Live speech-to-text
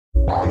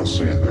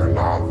Honestly, they're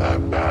not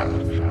that bad.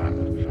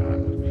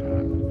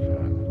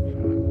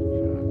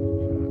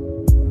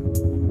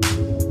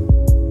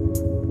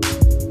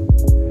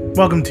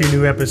 Welcome to a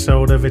new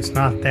episode of It's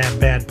Not That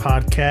Bad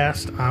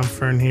podcast. I'm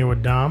Fern here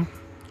with Dom.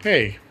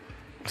 Hey.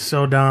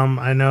 So, Dom,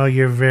 I know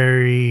you're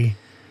very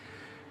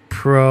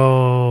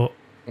pro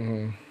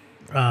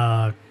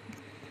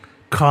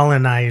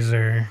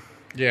colonizer.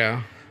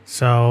 Yeah.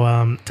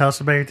 So, tell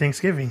us about your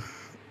Thanksgiving.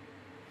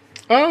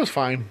 Oh, it was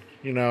fine.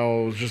 You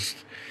know, it was just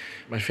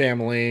my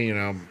family,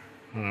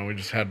 we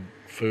just had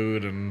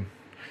food and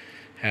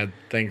had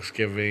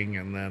Thanksgiving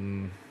and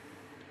then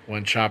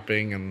went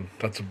shopping and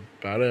that's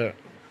about it.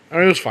 I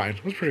mean, it was fine.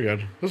 It was pretty good.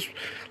 It was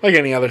like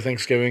any other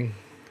Thanksgiving.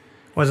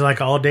 Was it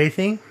like an all-day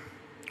thing?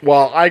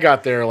 Well, I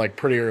got there like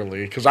pretty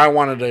early because I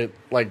wanted to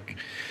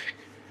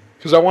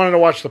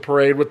watch the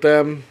parade with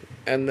them,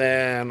 and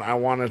then I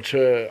wanted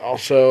to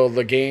also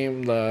the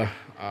game. I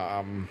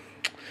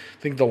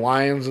think the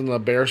Lions and the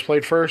Bears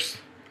played first.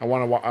 I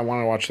want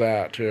to watch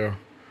that too.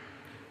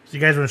 So you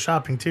guys went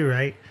shopping too,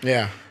 right?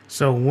 Yeah.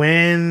 So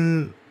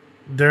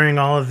during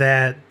all of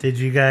that, did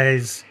you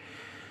guys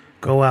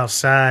go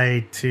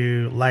outside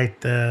to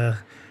light the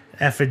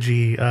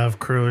effigy of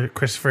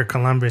Christopher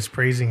Columbus,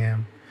 praising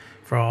him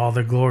for all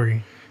the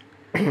glory?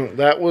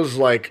 That was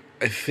like,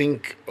 I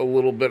think a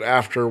little bit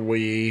after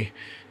we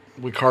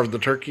carved the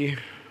turkey.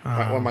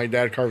 When my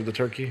dad carved the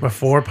turkey.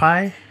 Before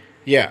pie?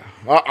 Yeah,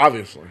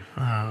 obviously.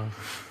 Oh,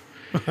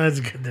 that's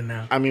good to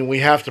know. I mean, we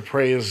have to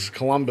praise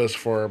Columbus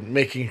for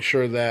making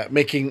sure that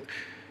making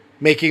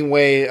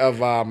way of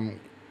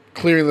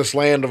clearing this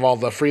land of all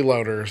the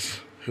freeloaders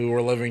who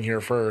were living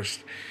here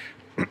first,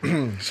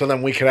 so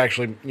then we could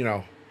actually,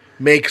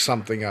 make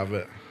something of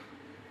it,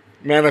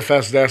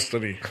 manifest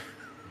destiny.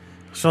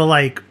 So,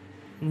 like,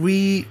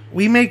 we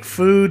make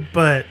food,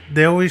 but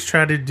they always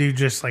try to do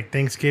just like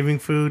Thanksgiving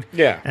food.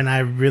 Yeah, and I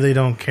really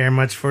don't care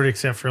much for it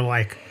except for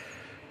like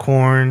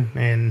corn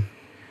and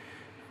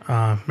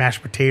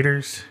mashed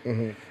potatoes.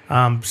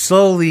 Mm-hmm.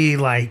 Slowly,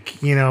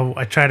 like,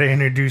 I try to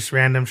introduce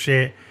random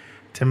shit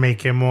to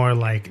make it more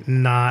like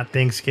not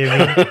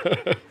Thanksgiving.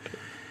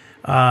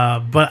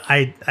 But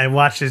I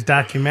watched this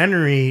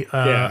documentary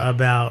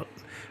about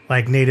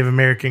like Native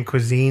American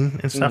cuisine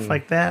and stuff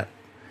like that,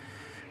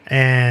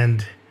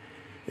 and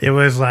it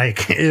was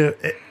like, it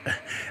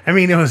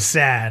was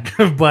sad,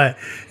 but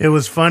it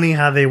was funny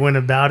how they went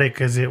about it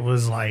because it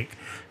was like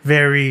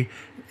very,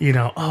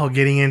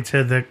 getting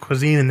into the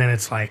cuisine, and then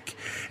it's like,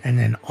 and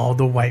then all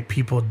the white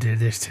people did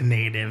this to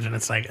natives, and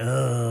it's like,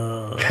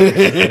 oh,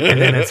 and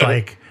then it's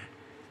like,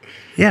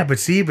 yeah, but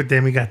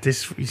then we got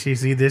this. You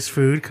see, this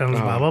food comes,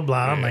 blah blah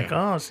blah. Yeah. I'm like,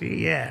 oh,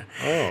 see, yeah.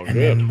 Oh, and good.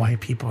 then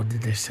white people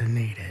did this to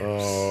natives.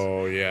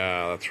 Oh,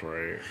 yeah, that's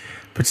right.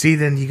 But see,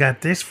 then you got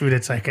this food.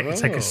 It's like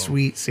it's like a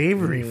sweet,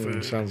 savory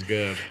food. Sounds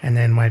good. And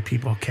then white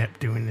people kept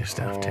doing this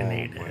stuff to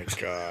natives.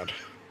 Oh my god!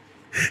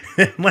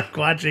 Like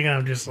watching,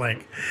 I'm just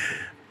like,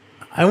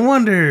 I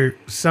wonder,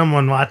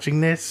 someone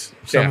watching this,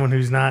 someone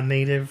who's not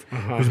native,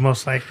 who's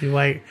most likely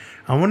white,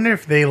 I wonder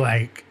if they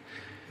like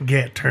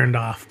get turned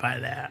off by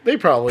that. They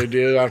probably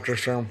do after a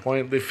certain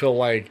point. They feel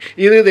like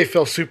either they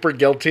feel super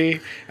guilty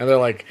and they're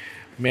like,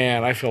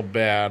 man, I feel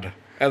bad.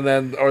 And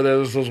then, or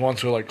there's those ones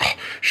who are like,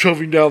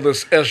 shoving down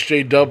this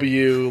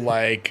SJW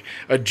like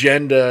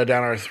agenda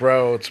down our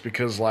throats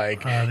because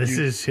like this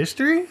is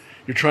history.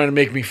 You're trying to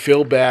make me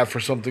feel bad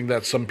for something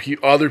that some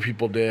other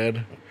people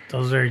did.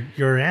 Those are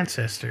your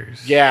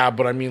ancestors. Yeah,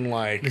 but I mean,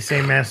 like, the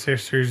same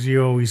ancestors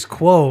you always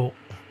quote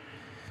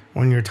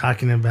when you're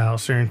talking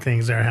about certain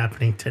things that are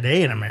happening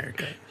today in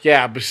America.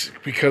 Yeah,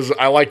 because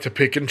I like to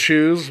pick and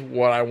choose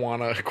what I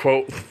want to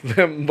quote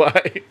them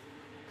by.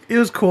 It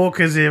was cool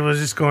because it was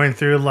just going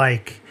through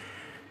like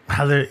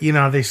how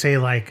they say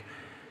like,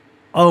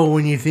 oh,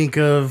 when you think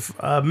of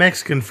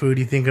Mexican food,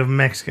 you think of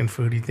Mexican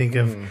food. You think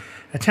of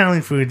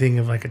Italian food, you think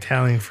of like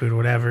Italian food,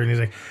 whatever. And he's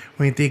like,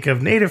 when you think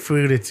of native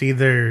food, it's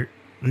either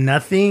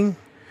nothing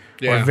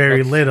or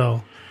very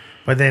little.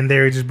 But then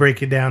they would just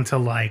break it down to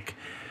like,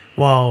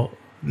 well,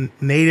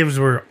 natives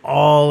were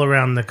all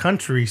around the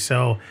country,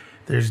 so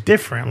there's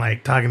different,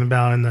 like talking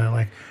about in the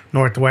like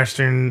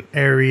northwestern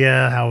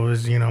area how it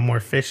was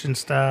more fish and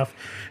stuff,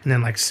 and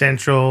then like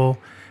central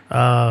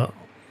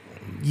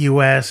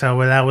US how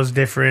that was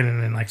different,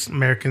 and then like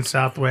American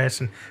Southwest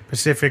and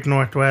Pacific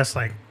Northwest,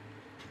 like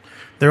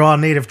they're all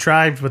native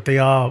tribes, but they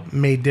all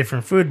made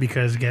different food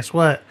because guess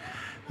what,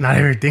 not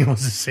everything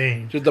was the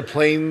same. Did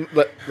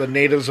the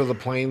natives of the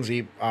plains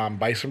eat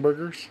bison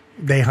burgers?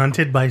 They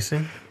hunted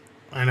bison.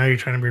 I know you're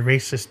trying to be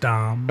racist,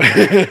 Dom.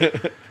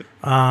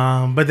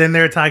 But then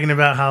they were talking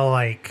about how,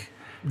 like,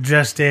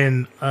 just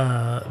in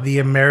the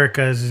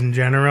Americas in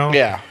general,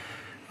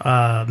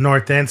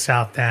 North and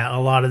South, that a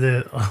lot of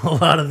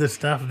the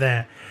stuff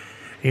that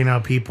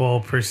people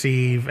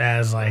perceive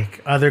as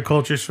like other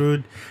cultures'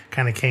 food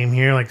kind of came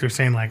here. Like they're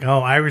saying, like,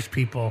 oh, Irish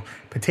people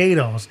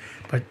potatoes,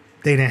 but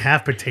they didn't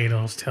have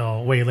potatoes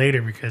till way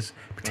later because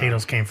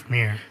potatoes came from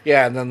here.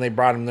 Yeah, and then they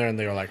brought them there, and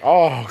they were like,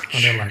 "Oh,"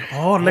 And they're like,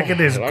 "Oh, look at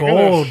this look at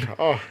gold! this.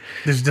 Oh,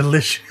 This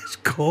delicious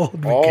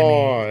gold we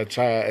can eat."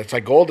 it's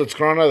like gold that's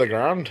growing out of the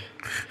ground.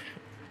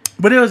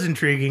 But it was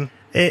intriguing.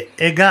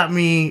 It got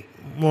me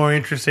more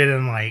interested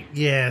in like,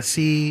 yeah,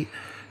 see,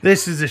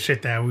 this is the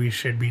shit that we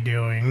should be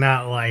doing,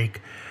 not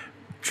like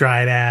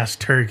dried ass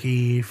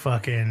turkey,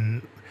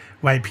 fucking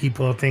white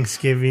people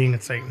Thanksgiving.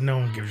 It's like no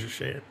one gives a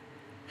shit.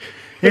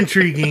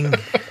 Intriguing.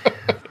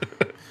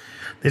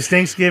 This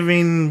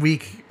Thanksgiving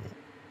week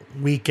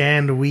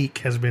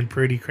has been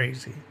pretty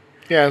crazy.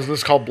 Yeah, is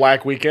this called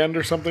Black Weekend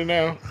or something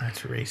now?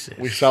 That's racist.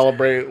 We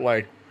celebrate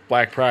like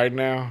Black Pride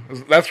now.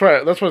 That's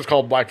right. That's what it's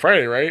called, Black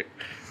Friday, right?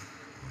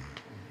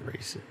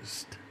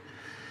 Racist.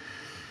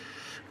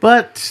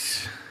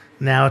 But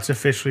now it's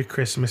officially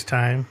Christmas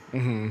time.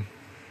 Mm-hmm.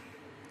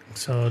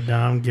 So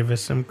Dom, give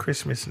us some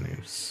Christmas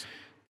news.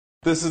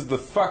 This is the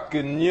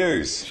fucking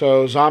news.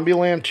 So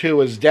Zombieland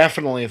 2 is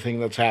definitely a thing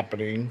that's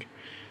happening.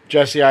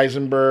 Jesse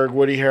Eisenberg,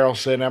 Woody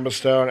Harrelson, Emma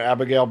Stone,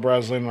 Abigail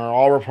Breslin are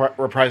all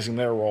reprising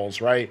their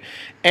roles, right?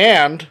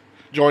 And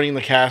joining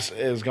the cast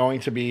is going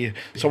to be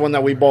someone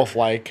that we both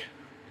like,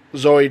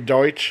 Zoe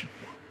Deutsch.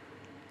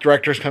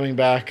 Director's coming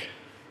back.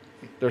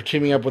 They're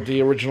teaming up with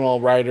the original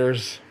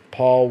writers,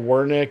 Paul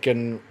Wernick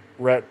and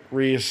Rhett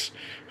Reese,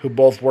 who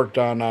both worked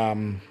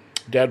on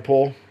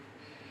Deadpool.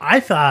 I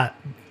thought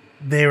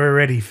they were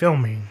already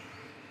filming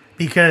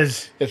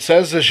because It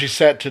says that she's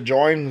set to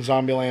join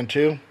Zombieland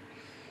 2.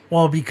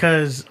 well,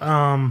 because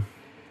I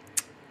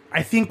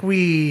think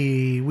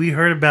we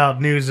heard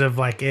about news of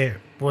like it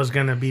was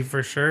gonna be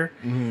for sure,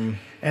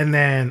 and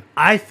then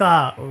I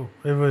thought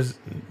it was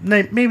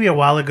maybe a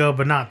while ago,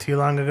 but not too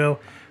long ago,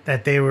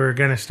 that they were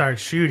gonna start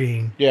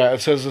shooting. Yeah,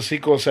 it says the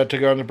sequel is set to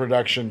go into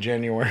production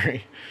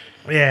January.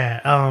 Yeah,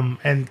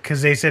 and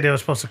because they said it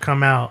was supposed to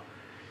come out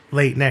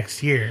late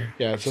next year.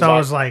 Yeah, it says so I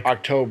was like,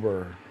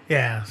 October.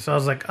 yeah, so I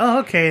was like, oh,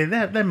 okay,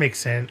 that makes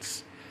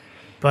sense.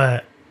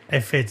 But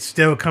if it's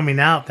still coming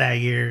out that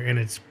year and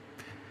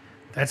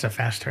that's a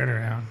fast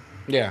turnaround.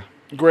 Yeah,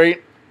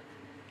 great.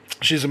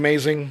 She's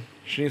amazing.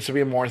 She needs to be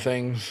in more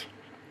things.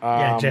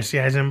 Yeah, Jesse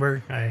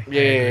Eisenberg. I agree.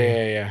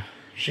 Yeah.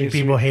 I think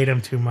people hate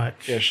him too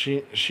much. Yeah,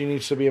 she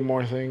needs to be in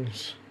more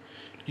things.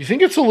 You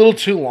think it's a little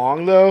too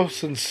long though,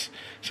 since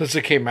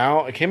it came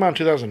out? It came out in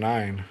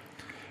 2009.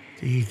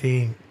 Do you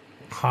think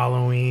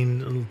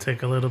Halloween will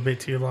take a little bit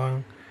too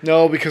long?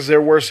 No, because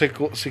there were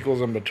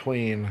sequels in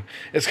between.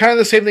 It's kind of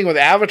the same thing with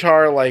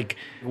Avatar. Like,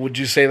 would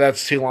you say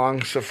that's too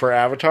long for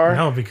Avatar?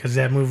 No, because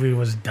that movie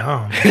was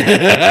dumb. Like,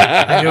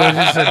 it was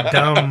just a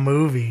dumb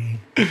movie.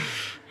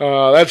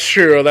 That's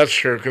true. That's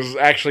true. Because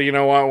actually, you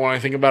know what? When I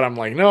think about it, I'm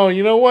like, no,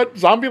 you know what?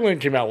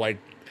 Zombieland came out like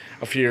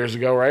a few years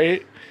ago,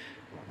 right?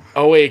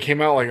 Oh, wait, it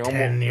came out like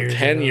almost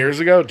 10 years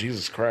ago?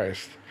 Jesus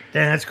Christ.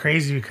 Yeah, that's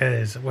crazy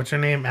because, what's her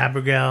name?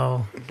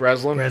 Abigail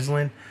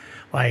Breslin?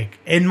 Like,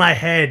 in my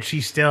head,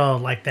 she's still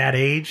like that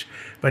age,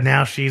 but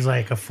now she's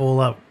like a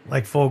full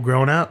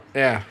grown up.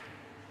 Yeah.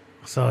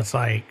 So it's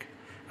like,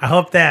 I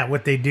hope that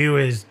what they do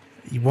is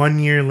 1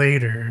 year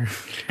later,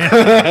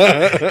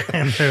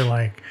 and they're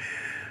like,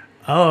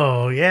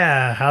 oh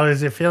yeah, how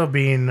does it feel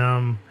being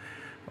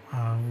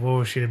what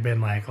would she have been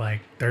like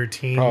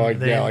 13? Oh,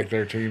 like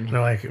 13.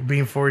 They're like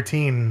being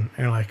 14, and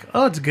they're like,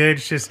 oh, it's good.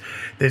 It's just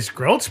this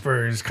growth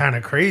spur is kind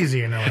of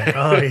crazy, and they're like,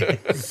 oh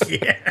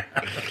yeah.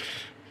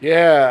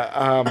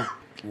 Yeah, a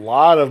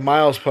lot of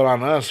miles put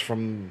on us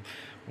from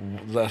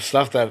the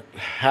stuff that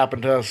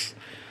happened to us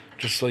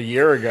just a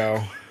year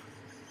ago.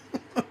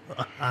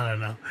 I don't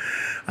know.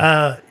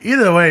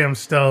 Either way, I'm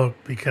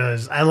stoked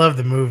because I love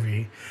the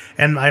movie,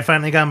 and I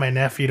finally got my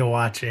nephew to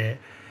watch it.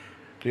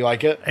 Do you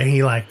like it? And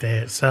he liked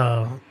it.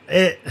 So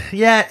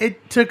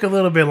it took a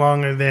little bit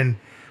longer than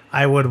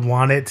I would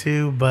want it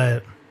to,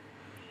 but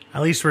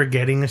at least we're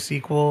getting a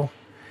sequel.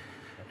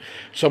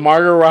 So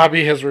Margot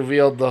Robbie has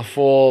revealed the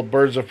full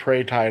Birds of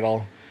Prey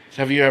title.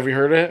 Have you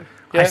heard it?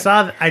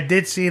 Yeah. I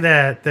did see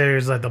that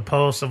there's like the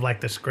post of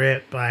like the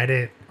script, but I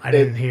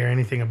didn't hear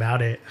anything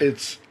about it.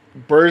 It's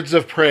Birds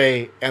of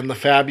Prey and the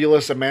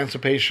Fabulous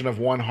Emancipation of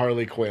One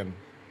Harley Quinn.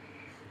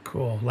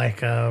 Cool. Like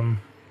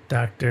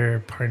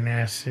Dr.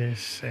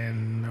 Parnassus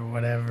and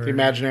whatever. The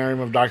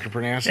Imaginarium of Dr.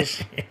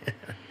 Parnassus.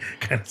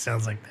 Kind of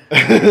sounds like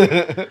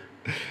that.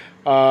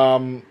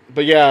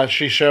 But yeah,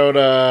 she showed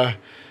a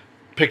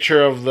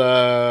picture of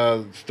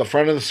the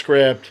front of the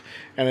script,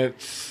 and it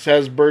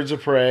says Birds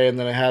of Prey, and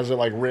then it has it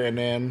like written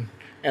in,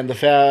 and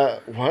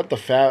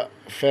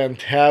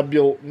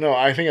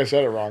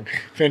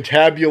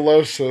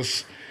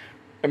Fantabulosus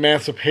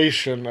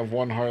Emancipation of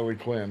One Harley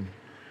Quinn.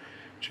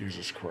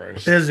 Jesus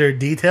Christ. Is there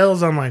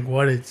details on like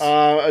what it's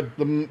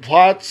the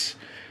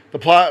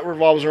plot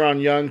revolves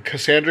around young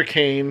Cassandra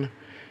Cain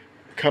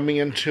coming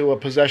into a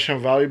possession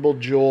of a valuable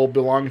jewel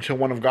belonging to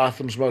one of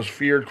Gotham's most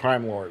feared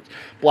crime lords,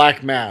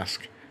 Black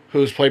Mask,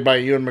 who is played by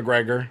Ewan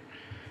McGregor.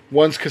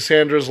 Once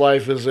Cassandra's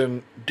life is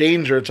in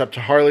danger, it's up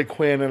to Harley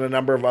Quinn and a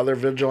number of other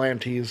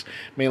vigilantes,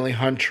 mainly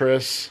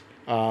Huntress,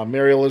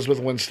 Mary Elizabeth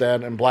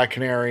Winstead, and Black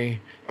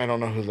Canary. I don't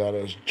know who that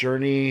is.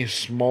 Journey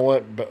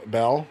Smollett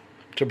Bell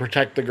to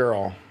protect the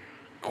girl.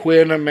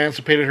 Quinn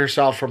emancipated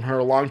herself from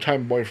her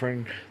longtime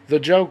boyfriend, the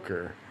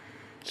Joker.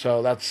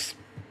 So that's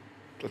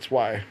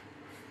why.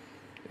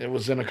 It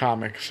was in a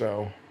comic,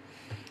 so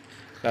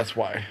that's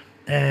why.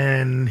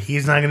 And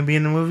he's not going to be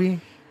in the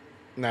movie?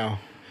 No.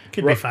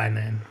 Could be fine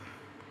then.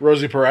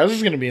 Rosie Perez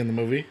is going to be in the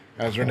movie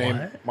as her name,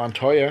 What?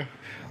 Montoya.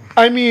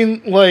 I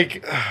mean,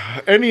 like,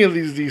 any of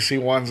these DC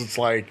ones, it's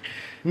like,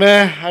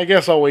 meh, I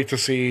guess I'll wait to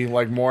see,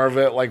 like, more of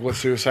it. Like, with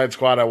Suicide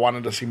Squad, I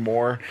wanted to see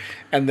more.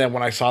 And then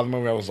when I saw the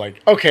movie, I was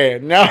like, okay,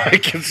 now I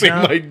can say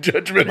my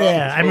judgment on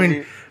Yeah, this I movie.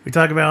 mean, we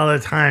talk about it all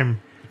the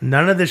time.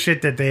 None of the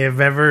shit that they have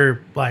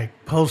ever,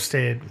 like,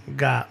 posted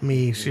got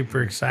me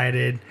super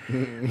excited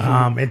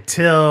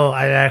until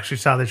I actually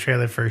saw the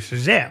trailer for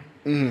Shazam.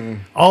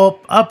 All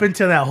up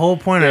until that whole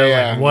point, I was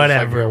Yeah, like, it's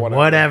whatever, like,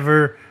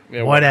 whatever,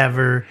 Yeah,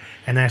 whatever.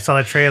 And I saw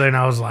the trailer and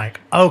I was like,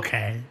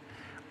 okay,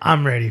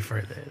 I'm ready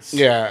for this.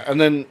 Yeah,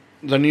 and then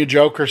the new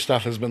Joker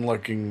stuff has been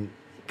looking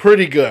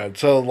pretty good.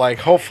 So, like,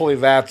 hopefully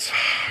that's...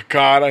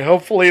 God,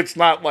 hopefully it's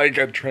not, like,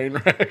 a train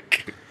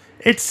wreck.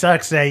 It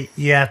sucks that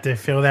you have to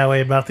feel that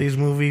way about these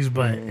movies,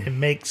 but it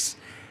makes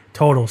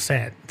total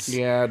sense.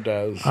 Yeah, it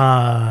does.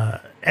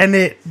 And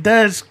it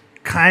does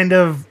kind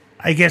of,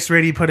 I guess, it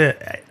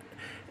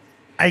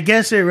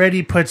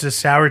already puts a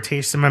sour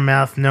taste in my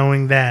mouth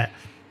knowing that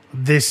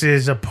this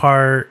is a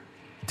part,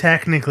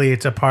 technically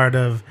it's a part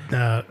of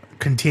the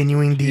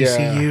continuing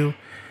DCU,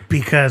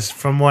 because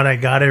from what I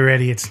got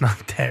already, it's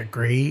not that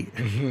great.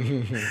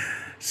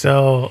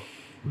 So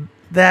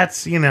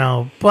that's,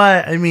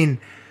 but I mean,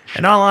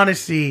 in all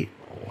honesty,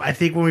 I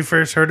think when we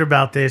first heard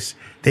about this,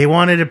 they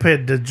wanted to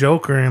put the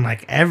Joker in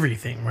like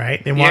everything,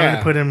 right? They wanted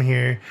to put him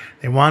here.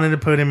 They wanted to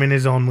put him in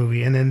his own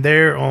movie and in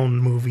their own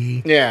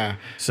movie. Yeah.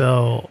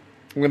 So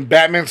When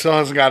Batman still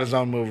hasn't got his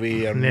own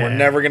movie, and Yeah. we're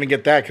never going to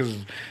get that because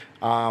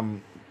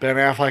Ben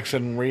Affleck's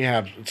in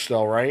rehab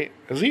still, right?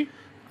 Is he?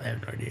 I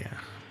have no idea.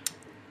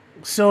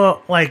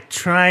 So, like,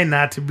 try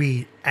not to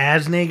be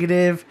as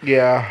negative.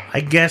 Yeah.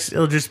 I guess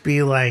it'll just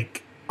be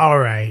like, all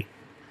right,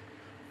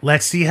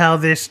 let's see how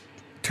this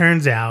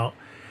turns out.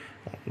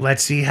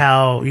 Let's see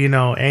how,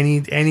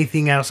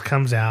 anything else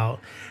comes out.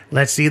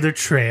 Let's see the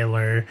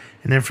trailer.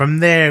 And then from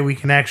there, we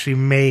can actually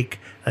make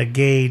a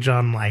gauge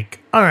on, like,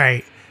 all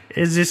right,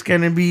 is this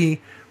going to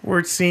be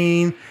worth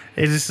seeing?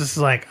 Is this just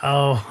like,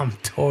 oh, I'm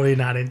totally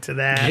not into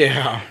that?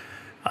 Yeah.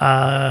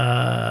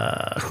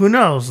 Who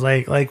knows?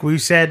 Like we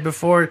said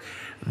before,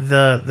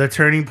 the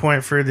turning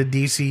point for the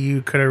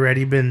DCU could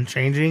already been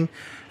changing,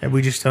 and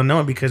we just don't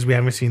know it because we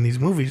haven't seen these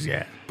movies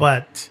yet.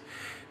 But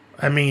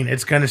I mean,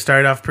 it's going to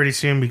start off pretty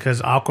soon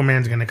because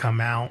Aquaman's going to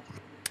come out,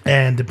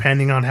 and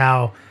depending on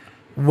how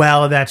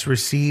well that's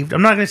received,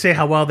 I'm not going to say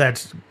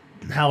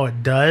how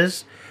it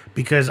does,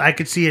 because I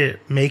could see it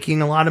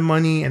making a lot of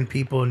money and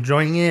people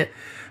enjoying it,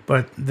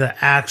 but the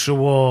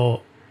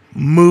actual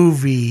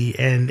movie,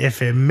 and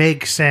if it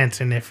makes sense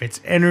and if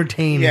it's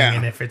entertaining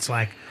and if it's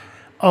like,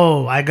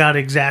 oh, I got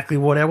exactly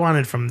what I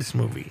wanted from this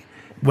movie,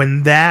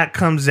 when that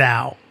comes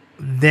out,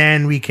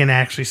 then we can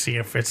actually see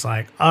if it's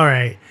like, all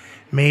right,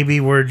 maybe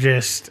we're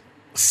just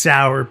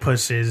sour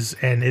pusses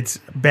and it's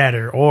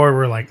better, or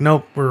we're like,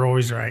 nope, we're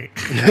always right.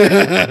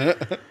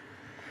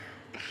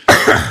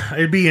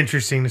 It'd be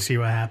interesting to see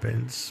what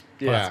happens.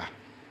 Yeah.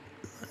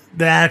 But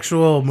the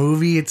actual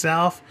movie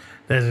itself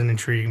doesn't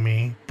intrigue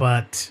me,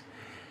 but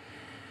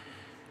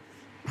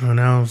who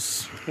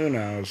knows? Who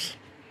knows?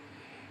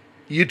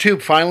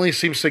 YouTube finally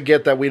seems to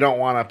get that we don't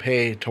want to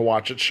pay to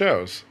watch its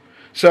shows.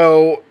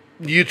 So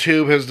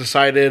YouTube has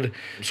decided,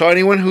 so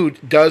anyone who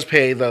does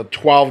pay the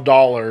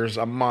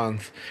 $12 a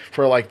month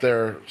for like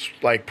their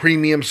like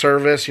premium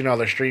service,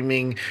 their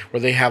streaming where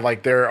they have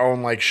like their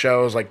own like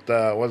shows, like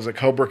the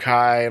Cobra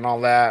Kai and all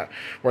that,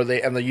 where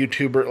the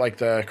YouTuber, like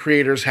the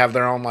creators have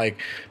their own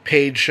like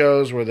paid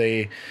shows where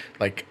they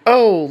like,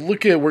 oh,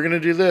 look at, we're going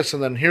to do this,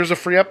 and then here's a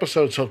free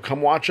episode, so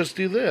come watch us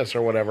do this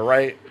or whatever,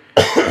 right?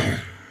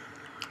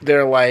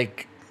 They're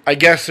like, I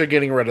guess they're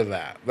getting rid of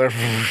that.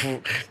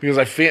 Because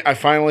I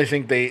finally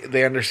think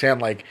they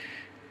understand, like,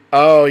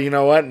 oh, you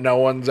know what? No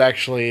one's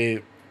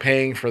actually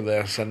paying for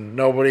this, and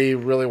nobody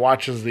really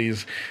watches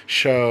these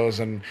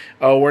shows, and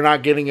oh, we're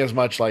not getting as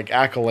much like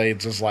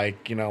accolades as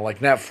like like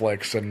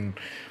Netflix and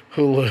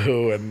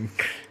Hulu and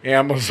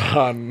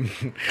Amazon,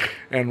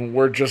 and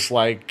we're just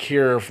like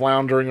here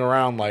floundering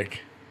around like,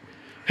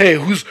 hey,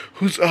 who's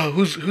a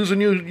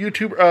new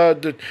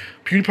YouTuber?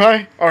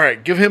 PewDiePie? All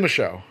right, give him a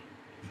show.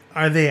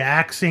 Are they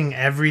axing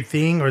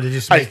everything, or they're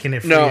just making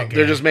it free? No, again?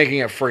 they're just making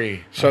it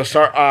free. So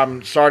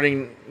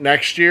starting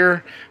next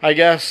year, I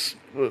guess.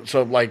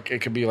 So like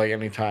it could be like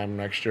any time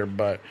next year,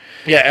 but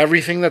yeah,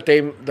 everything that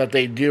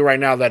they do right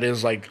now that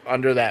is like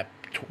under that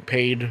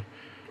paid.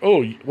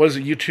 Oh, what is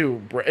it?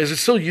 YouTube? Is it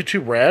still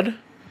YouTube Red?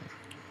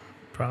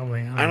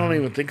 Probably. I don't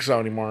even think so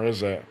anymore,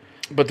 is it?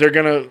 But they're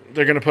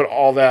gonna put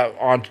all that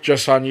on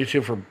just on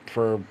YouTube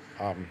for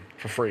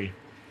free.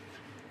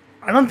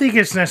 I don't think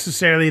it's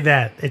necessarily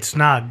that it's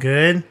not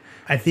good.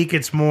 I think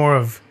it's more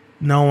of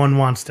no one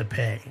wants to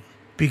pay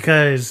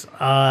because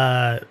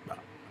I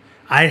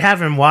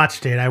haven't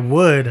watched it. I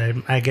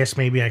would. I guess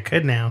maybe I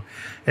could now.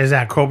 Is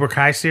that Cobra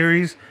Kai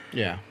series?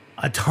 Yeah.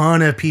 A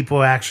ton of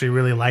people actually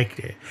really liked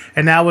it.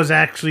 And that was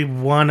actually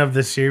one of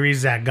the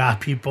series that got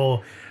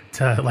people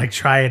to like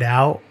try it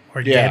out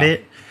or get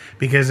it.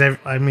 Because,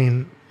 I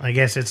mean, I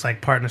guess it's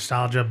like part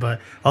nostalgia,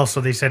 but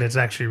also they said it's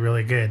actually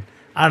really good.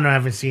 I don't know. I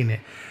haven't seen it.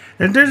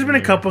 And there's been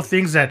a couple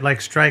things that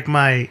like strike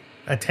my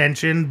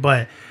attention,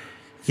 but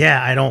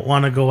yeah, I don't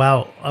want to go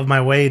out of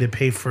my way to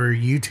pay for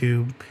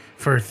YouTube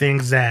for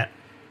things that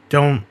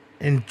don't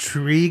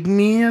intrigue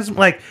me as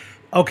like,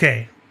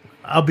 okay,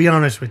 I'll be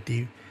honest with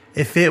you.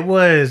 If it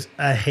was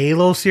a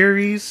Halo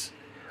series,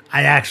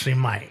 I actually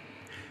might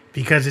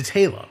because it's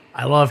Halo.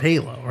 I love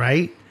Halo,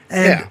 right?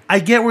 And I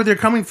get where they're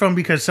coming from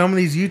because some of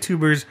these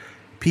YouTubers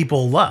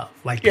people love.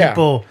 Like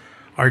people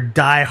are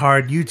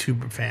diehard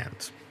YouTuber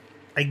fans.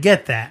 I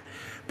get that.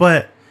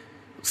 But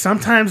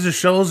sometimes the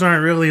shows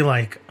aren't really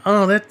like,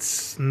 oh,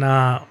 that's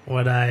not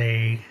what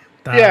I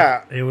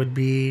thought it would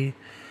be.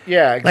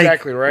 Yeah,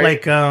 exactly,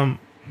 right? Like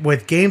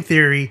with Game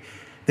Theory,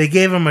 they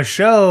gave him a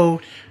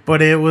show,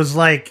 but it was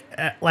like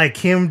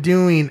him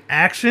doing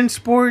action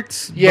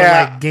sports, but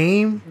like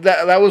game.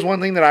 That was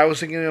one thing that I was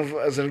thinking of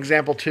as an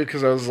example too,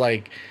 because I was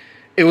like,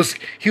 he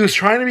was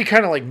trying to be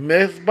kind of like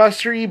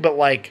Mythbustery, but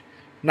like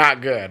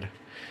not good.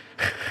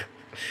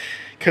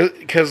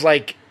 Because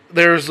like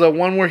there's the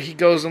one where he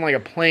goes in like a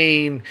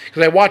plane.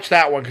 Because I watched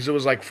that one because it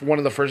was like one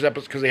of the first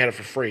episodes because they had it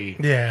for free.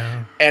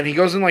 Yeah. And he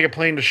goes in like a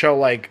plane to show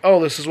like,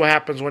 oh, this is what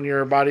happens when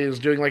your body is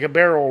doing like a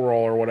barrel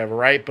roll or whatever,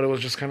 right? But it was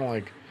just kind of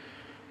like,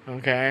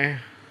 okay.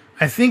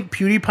 I think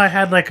PewDiePie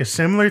had like a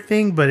similar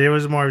thing, but it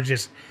was more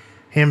just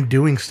him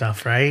doing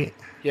stuff, right?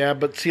 Yeah,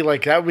 but see,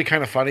 like that would be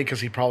kind of funny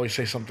because he'd probably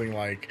say something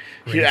like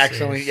he'd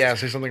accidentally,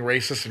 say something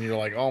racist, and you're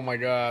like, oh my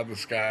god,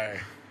 this guy.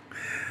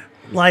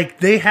 Like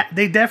they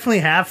definitely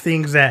have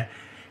things that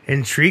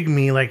intrigue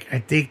me. Like I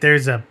think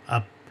there's a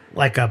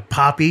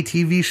Poppy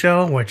TV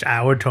show which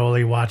I would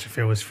totally watch if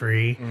it was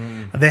free.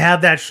 They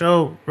have that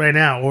show right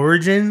now,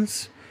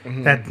 Origins,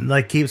 that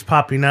like keeps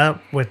popping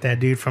up with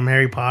that dude from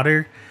Harry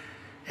Potter,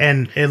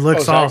 and it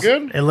looks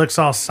good? It looks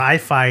all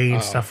sci-fi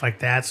and stuff like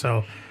that.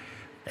 So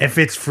if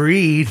it's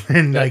free,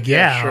 then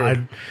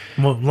sure.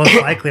 Most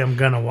likely I'm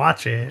gonna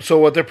watch it. So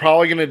what they're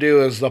probably gonna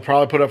do is they'll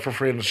probably put it up for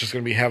free, and it's just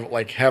gonna be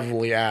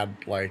heavily ads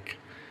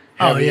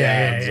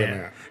in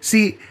it.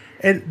 See,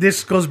 and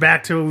this goes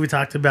back to what we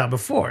talked about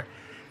before.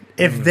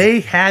 If they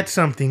had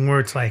something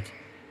where it's like,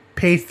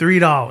 pay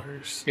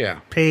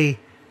 $3, pay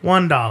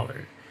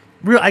 $1,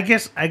 I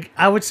guess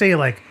I would say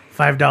like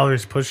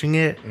 $5 pushing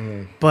it,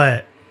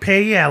 but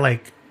pay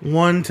like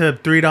 $1 to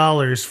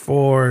 $3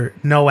 for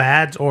no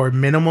ads or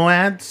minimal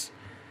ads,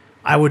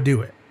 I would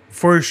do it.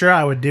 For sure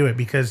I would do it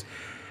because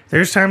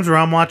there's times where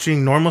I'm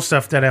watching normal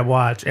stuff that I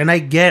watch and I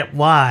get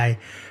why,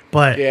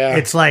 but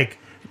it's like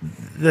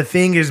the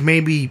thing is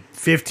maybe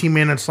 15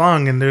 minutes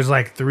long and there's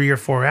like 3 or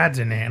 4 ads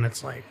in it and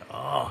it's like,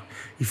 oh,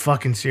 you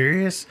fucking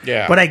serious?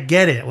 Yeah. But I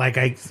get it. Like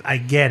I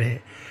get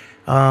it.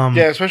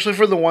 Especially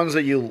for the ones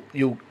that you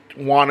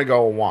want to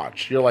go and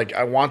watch. You're like,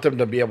 I want them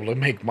to be able to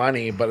make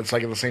money, but it's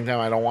like at the same time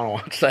I don't want to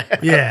watch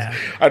that. Yeah.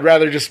 I'd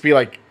rather just be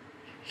like,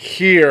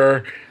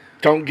 here,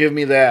 don't give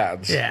me the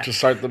ads to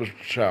start the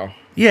show.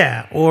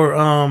 Yeah, or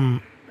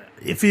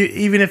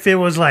even if it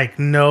was like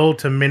no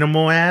to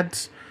minimal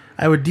ads,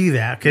 I would do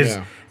that because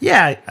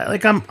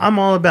like I'm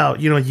all about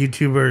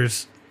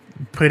YouTubers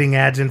putting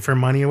ads in for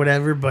money or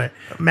whatever. But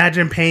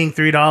imagine paying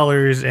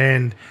 $3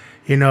 and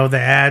the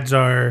ads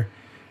are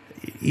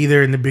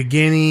either in the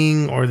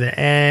beginning or the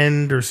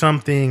end or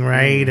something,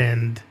 right?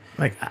 And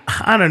like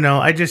I don't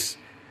know,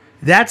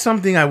 that's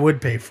something I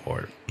would pay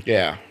for.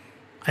 Yeah,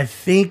 I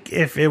think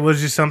if it was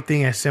just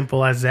something as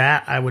simple as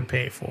that, I would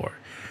pay for.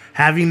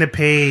 Having to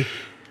pay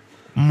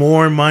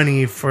more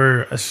money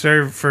for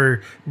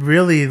for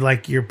really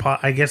like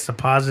I guess the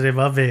positive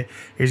of it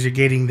is you're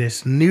getting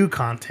this new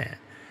content.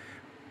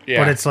 Yeah.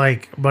 But it's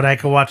like, but I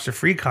could watch the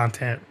free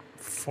content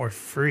for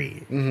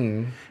free.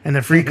 Mm-hmm. And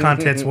the free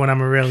content's what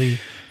I'm already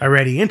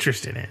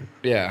interested in.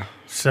 Yeah.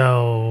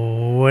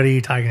 So what are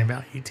you talking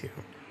about, YouTube?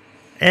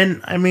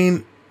 And I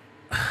mean,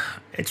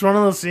 it's one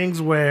of those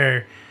things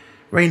where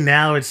right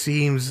now it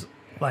seems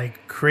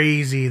like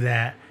crazy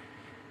that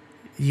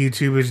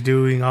YouTube is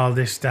doing all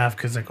this stuff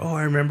because like, oh,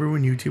 I remember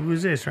when YouTube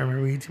was this, I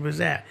remember when YouTube was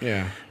that.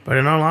 Yeah. But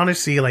in all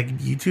honesty, like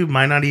YouTube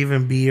might not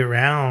even be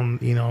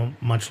around,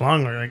 much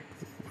longer. Like,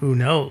 who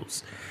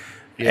knows?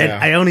 Yeah. And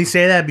I only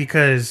say that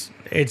because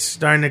it's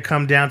starting to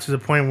come down to the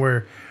point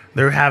where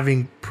they're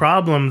having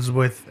problems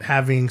with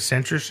having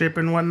censorship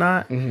and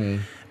whatnot.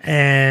 Mm-hmm.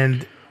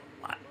 And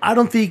I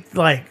don't think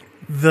like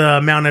the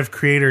amount of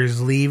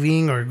creators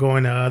leaving or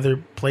going to other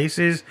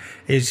places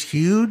is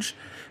huge,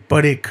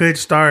 but it could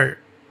start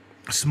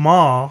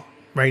small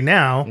right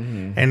now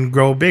and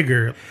grow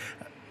bigger.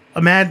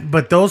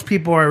 But those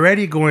people are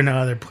already going to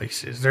other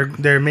places.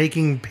 They're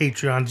making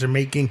Patreons, they're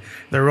making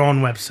their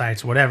own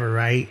websites, whatever,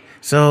 right?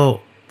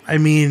 So I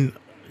mean,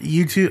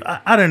 YouTube,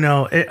 I don't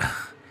know.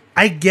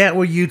 I get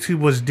what YouTube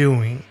was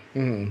doing.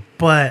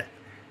 But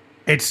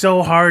it's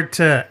so hard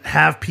to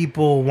have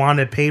people want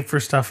to pay for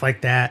stuff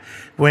like that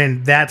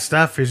when that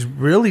stuff is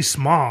really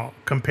small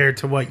compared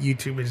to what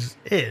YouTube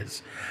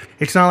is.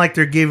 It's not like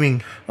they're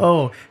giving,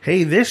 oh,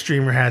 hey, this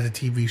streamer has a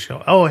TV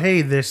show. Oh,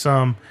 hey, this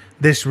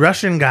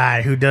Russian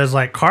guy who does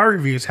like car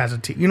reviews has a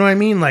TV. You know what I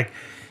mean? Like,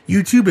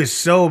 YouTube is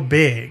so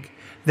big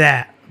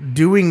that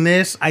doing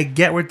this, I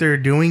get what they're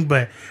doing,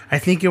 but I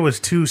think it was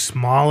too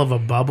small of a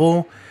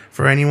bubble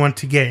for anyone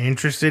to get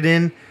interested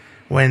in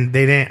when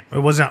it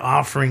wasn't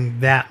offering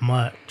that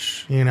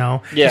much, you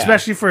know? Yeah.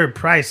 Especially for a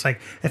price. Like,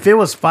 if it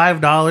was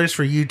 $5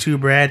 for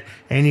YouTube Red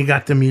and you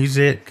got the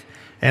music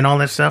and all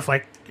that stuff,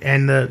 like,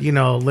 and the, you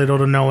know, little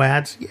to no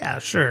ads, yeah,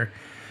 sure.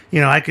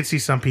 You know, I could see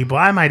some people,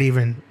 I might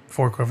even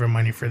fork over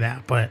money for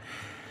that, but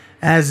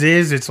as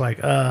is, it's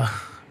like,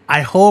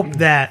 I hope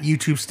that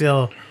YouTube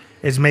still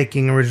is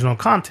making original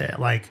content.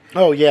 Like,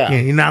 Oh, yeah.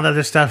 you know, now that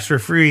this stuff's for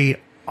free,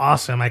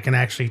 awesome. I can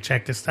actually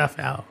check this stuff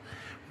out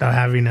without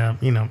having to,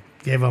 you know,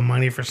 give up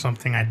money for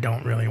something I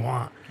don't really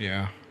want.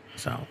 Yeah.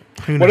 So,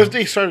 who knows? What if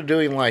they started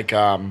doing like,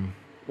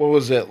 what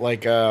was it?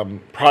 Like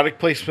product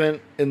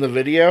placement in the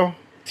video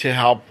to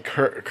help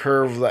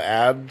curve the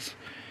ads?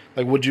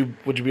 Like, would you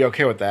be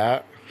okay with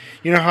that?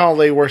 You know how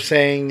they were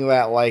saying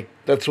that, like,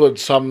 that's what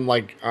some,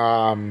 like,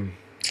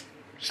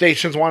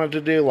 stations wanted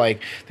to do?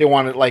 Like, they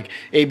wanted, like,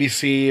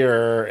 ABC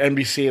or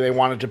NBC, they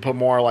wanted to put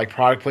more, like,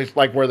 product place,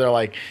 like, where they're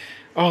like,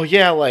 oh,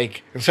 yeah,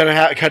 like, instead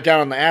of cut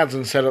down on the ads,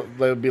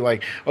 they'd be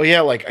like, oh,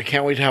 yeah, like, I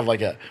can't wait to have, like,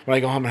 when I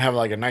go home and have,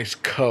 like, a nice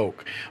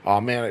Coke.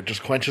 Oh, man, it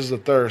just quenches the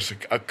thirst,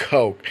 a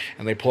Coke.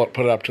 And they put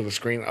it up to the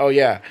screen. Oh,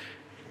 yeah,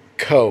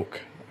 Coke,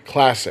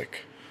 classic.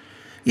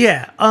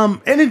 Yeah,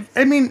 and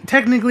I mean,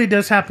 technically it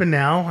does happen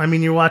now. I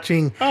mean, you're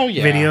watching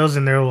videos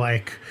and they're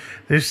like,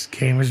 this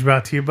game is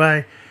brought to you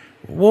by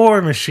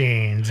War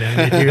Machines, and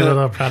they do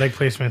little product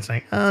placements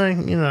like,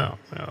 you know,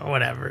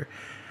 whatever.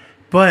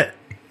 But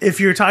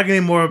if you're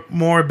talking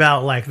more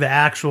about like the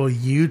actual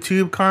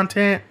YouTube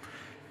content,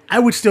 I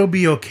would still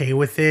be okay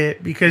with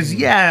it because,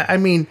 yeah, I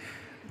mean,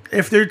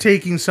 if they're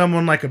taking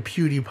someone like a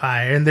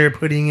PewDiePie and they're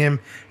putting him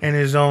in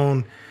his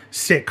own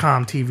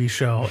sitcom TV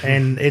show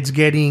and it's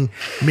getting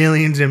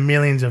millions and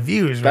millions of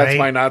views, right? That's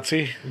my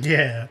Nazi.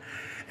 Yeah.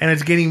 And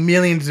it's getting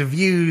millions of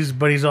views,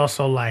 but he's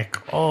also like,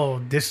 oh,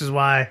 this is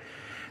why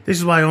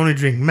I only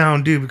drink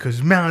Mountain Dew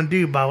because Mountain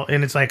Dew,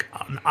 and it's like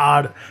an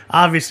odd,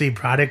 obviously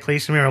product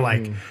placement, or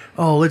like,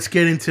 oh, let's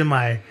get into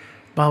my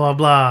blah,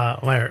 blah,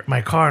 blah,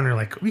 my car. And they're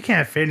like, we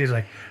can't fit. And he's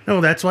like, no,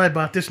 that's why I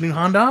bought this new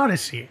Honda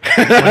Odyssey.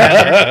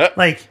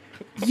 Like,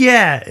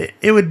 yeah,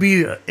 it would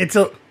be,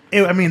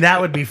 I mean,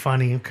 that would be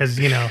funny because,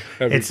 you know,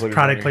 it's product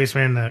funny.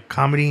 placement in the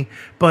comedy,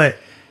 but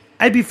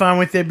I'd be fine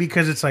with it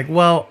because it's like,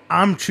 well,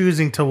 I'm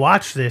choosing to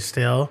watch this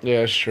still.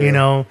 Yeah, sure. You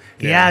know,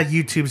 yeah,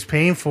 YouTube's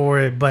paying for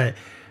it, but,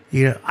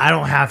 you know, I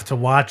don't have to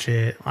watch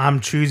it. I'm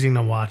choosing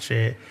to watch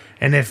it.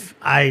 And if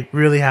I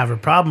really have a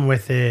problem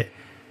with it,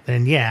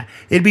 then yeah.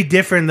 It'd be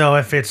different, though,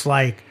 if it's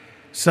like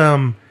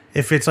someone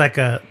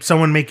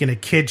making a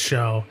kid's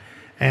show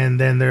and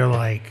then they're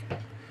like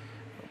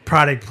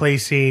product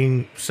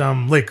placing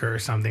some liquor or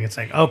something. It's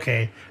like,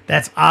 okay,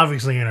 that's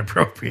obviously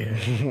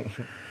inappropriate.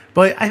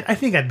 But I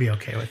think I'd be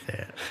okay with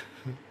it.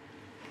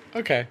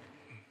 Okay.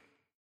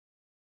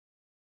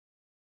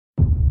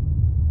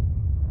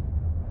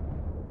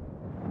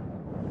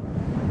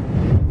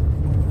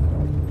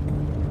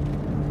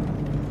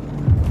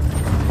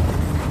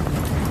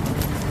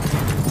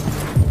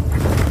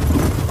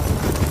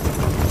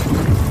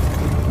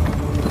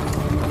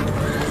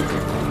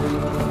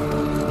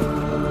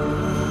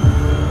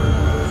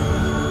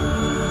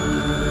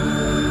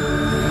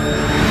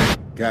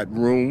 Got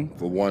room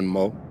for one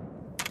more?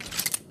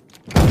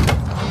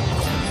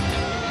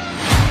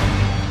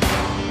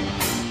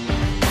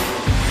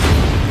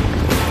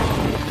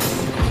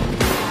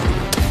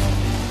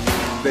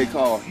 They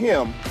call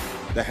him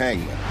the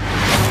hangman.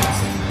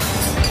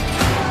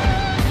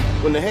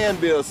 When the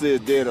handbill says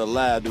dead or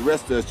alive, the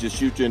rest of us just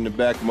shoot you in the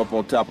back, come up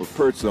on top of a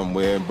perch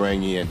somewhere and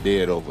bring you in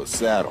dead over a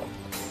saddle.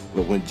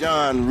 But when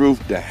John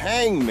Roof, the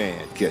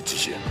hangman,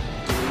 catches you,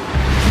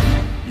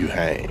 you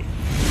hang.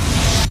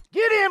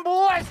 Get in,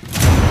 boys!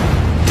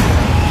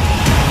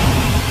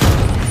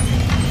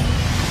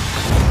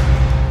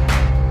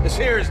 This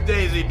here is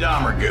Daisy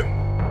Domergue.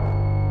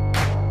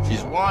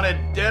 She's wanted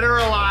dead or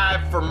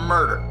alive for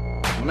murder.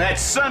 When that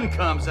sun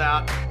comes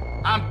out,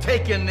 I'm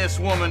taking this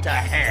woman to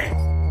hang.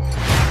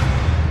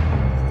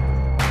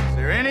 Is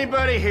there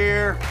anybody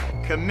here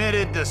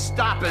committed to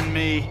stopping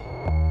me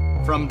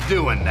from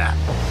doing that?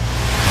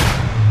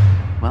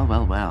 Well,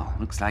 well, well.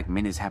 Looks like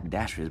Minnie's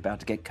haberdashery is about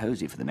to get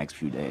cozy for the next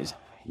few days.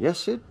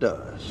 Yes, it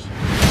does.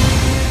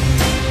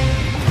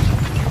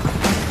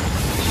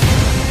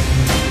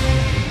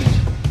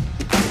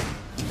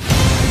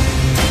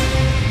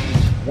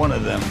 One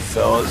of them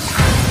fellas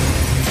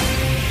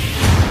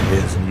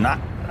is not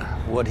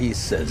what he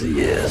says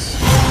he is.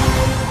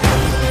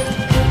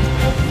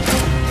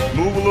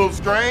 Move a little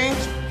strange,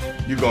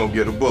 you're gonna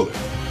get a bullet.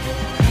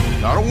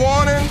 Not a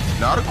warning,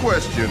 not a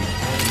question.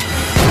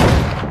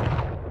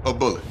 A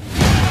bullet.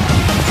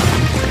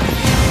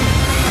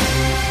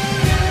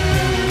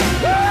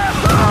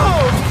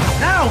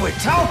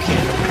 Quit talking.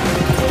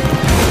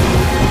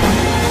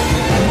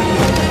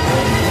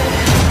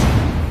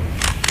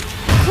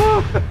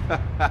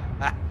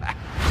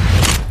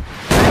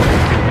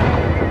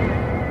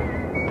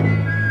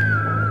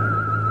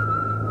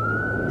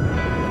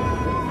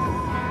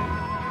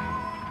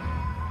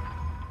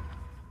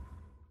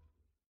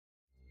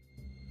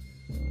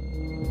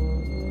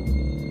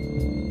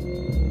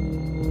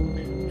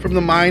 From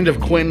the mind of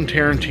Quentin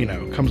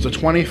Tarantino comes the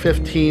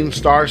 2015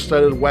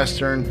 star-studded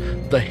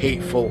western, The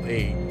Hateful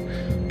Eight.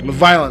 With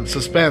violence,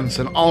 suspense,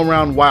 and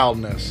all-around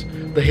wildness,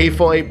 The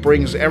Hateful Eight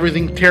brings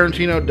everything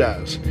Tarantino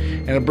does,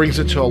 and it brings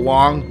it to a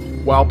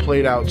long,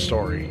 well-played-out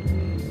story.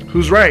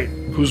 Who's right?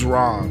 Who's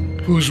wrong?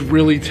 Who's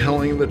really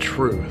telling the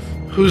truth?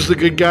 Who's the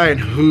good guy and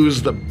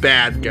who's the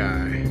bad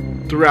guy?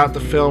 Throughout the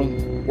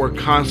film, we're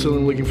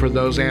constantly looking for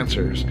those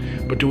answers,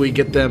 but do we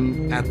get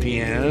them at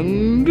the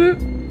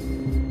end?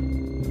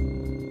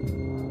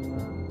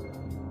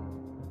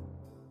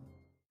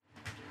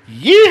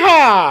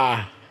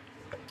 Yeehaw!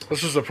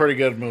 This was a pretty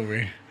good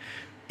movie.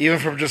 Even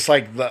from just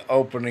like the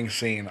opening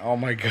scene. Oh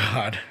my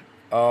god.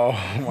 Oh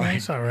my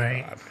It's all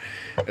right. god.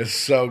 It's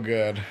so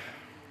good.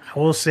 I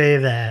will say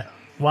that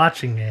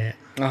watching it,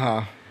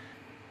 Uh-huh.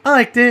 I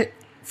liked it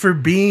for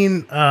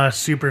being a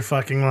super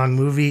fucking long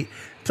movie.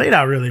 Played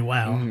out really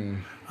well.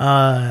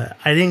 I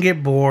didn't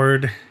get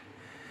bored.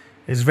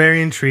 It's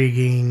very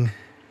intriguing.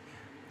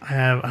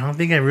 I don't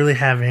think I really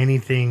have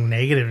anything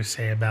negative to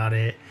say about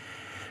it.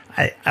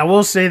 I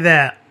will say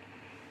that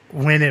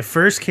when it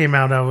first came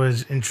out, I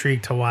was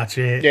intrigued to watch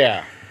it.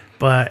 Yeah.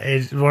 But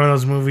it's one of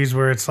those movies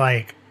where it's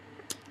like,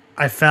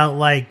 I felt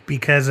like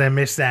because I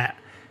missed that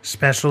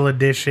special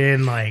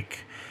edition, 18-hour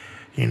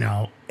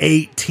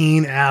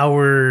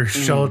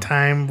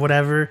showtime,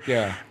 whatever.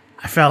 Yeah.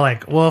 I felt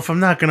like, well, if I'm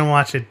not going to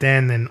watch it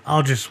then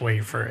I'll just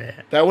wait for it.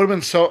 That would have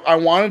been so... I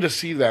wanted to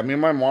see that. Me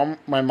and my mom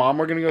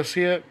were going to go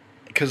see it.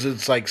 Because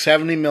it's like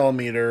 70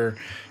 millimeter.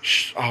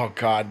 Oh,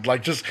 God.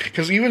 Like, just...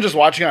 Because even just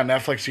watching it on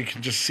Netflix, you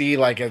can just see,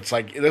 like, it's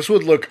like... This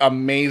would look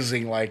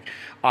amazing, like,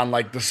 on,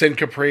 like, the Sin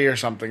Capri or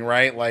something,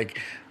 right? Like,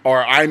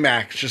 or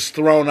IMAX, just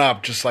thrown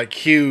up, just, like,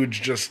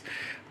 huge, just...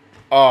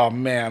 Oh,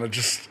 man. It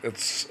just...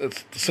 It's the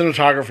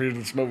cinematography of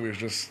this movie is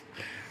just...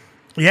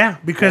 Yeah,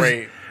 because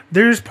Great.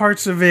 there's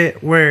parts of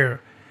it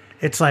where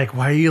it's like,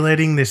 why are you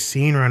letting this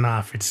scene run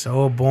off? It's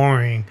so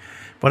boring.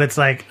 But it's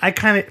like,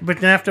 but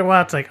then after a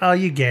while, it's like, oh,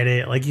 you get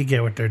it. Like, you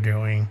get what they're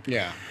doing.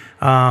 Yeah.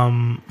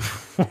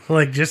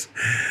 Like, just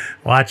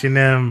watching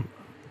them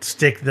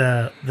stick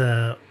the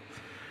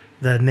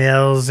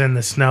nails in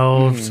the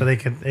snow so they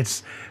can,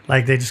 it's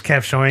like they just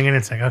kept showing it.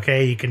 It's like,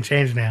 okay, you can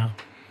change now.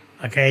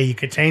 Okay, you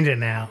could change it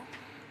now.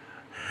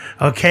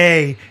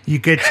 Okay,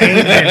 you could change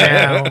it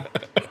now.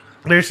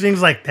 There's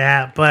things like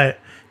that, but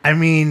I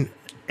mean,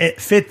 it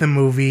fit the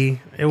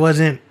movie. It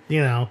wasn't,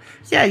 yeah,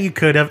 you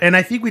could have. And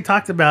I think we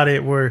talked about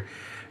it where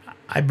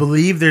I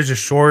believe there's a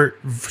shorter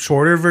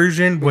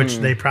version, which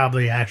they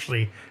probably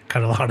actually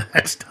cut a lot of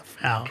that stuff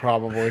out.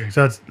 Probably.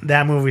 So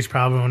that movie's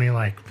probably only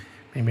like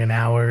maybe an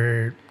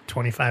hour,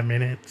 25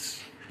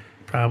 minutes,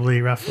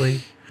 probably roughly.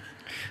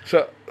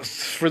 So,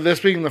 for this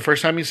being the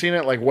first time you've seen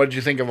it, like, what did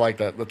you think of, like,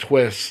 the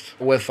twist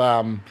with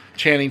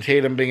Channing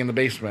Tatum being in the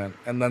basement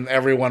and then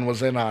everyone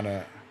was in on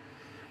it?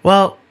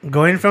 Well,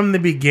 going from the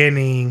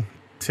beginning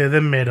to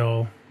the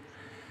middle,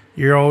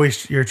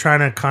 you're trying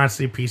to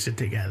constantly piece it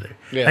together.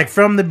 Yeah. Like,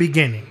 from the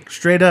beginning,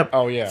 straight up.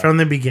 Oh, yeah. From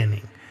the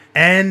beginning.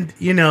 And,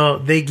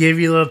 they give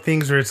you little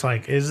things where it's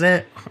like, is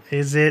it?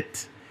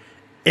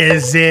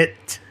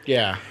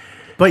 Yeah.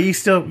 But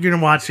you're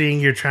watching,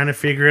 you're trying to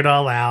figure it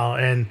all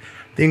out, and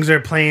things are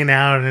playing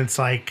out, and it's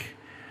like,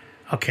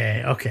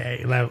 okay,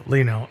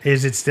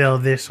 is it still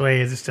this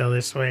way? Is it still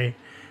this way?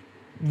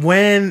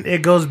 When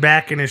it goes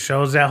back and it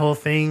shows that whole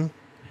thing,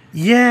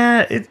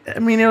 yeah, it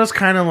was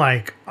kind of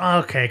like,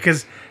 okay,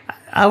 because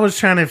I was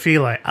trying to be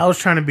like,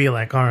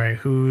 all right,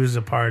 who's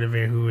a part of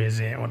it, who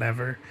isn't,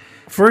 whatever.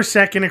 For a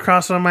second, it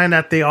crossed my mind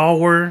that they all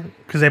were,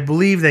 because I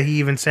believe that he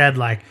even said,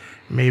 like,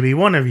 maybe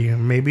one of you,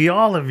 maybe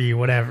all of you,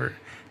 whatever.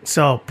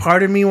 So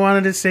part of me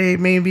wanted to say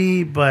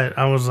maybe, but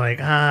I was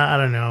like, I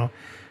don't know.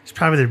 It's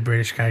probably the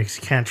British guy because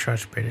you can't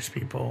trust British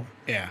people.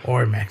 Yeah.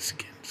 Or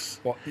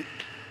Mexicans. Well,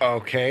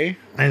 okay.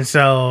 And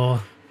so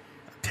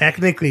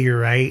technically you're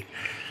right.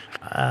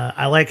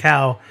 I like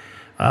how,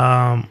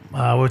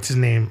 what's his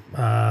name?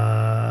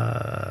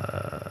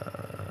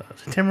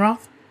 Tim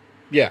Roth?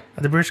 Yeah.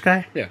 The British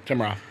guy? Yeah,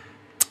 Tim Roth.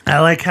 I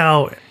like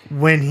how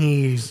when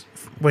he's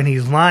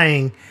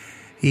lying,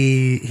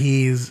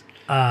 he's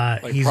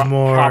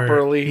more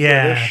properly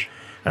British.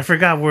 I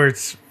forgot where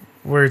it's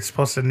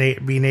supposed to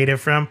be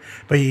native from,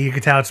 but you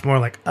can tell it's more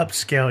like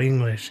upscale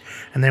English.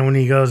 And then when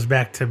he goes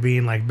back to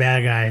being like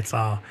bad guy, it's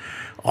all,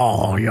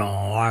 oh,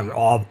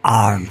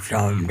 I'm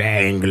from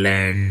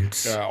England.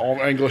 Yeah, I'm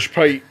English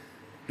Pete.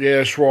 Yeah,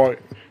 that's right.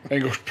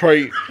 English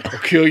Pete. I'll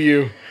kill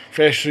you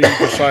faster than you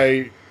can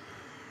say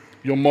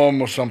your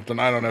mum or something.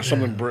 I don't know,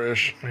 something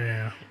British.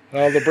 Yeah.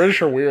 Oh, the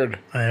British are weird.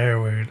 They're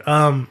weird.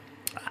 I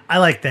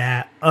like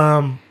that.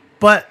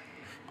 But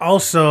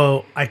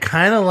also, I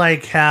kind of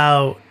like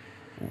how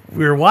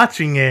we were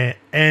watching it,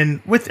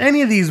 and with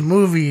any of these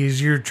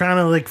movies, you're trying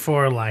to look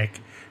for like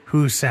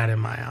whose side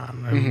am I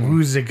on?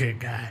 Who's a good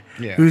guy?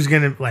 Yeah. Who's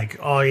gonna like?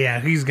 Oh yeah,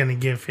 who's gonna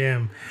give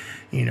him,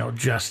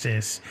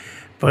 justice?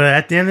 But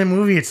at the end of the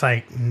movie, it's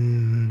like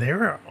they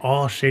were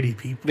all shitty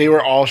people. They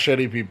were all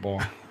shitty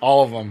people,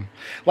 all of them.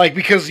 Like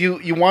because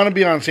you want to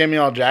be on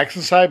Samuel L.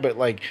 Jackson's side, but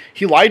like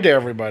he lied to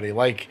everybody.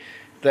 Like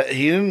that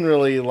he didn't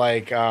really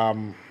like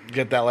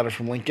get that letter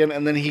from Lincoln,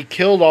 and then he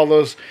killed all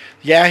those.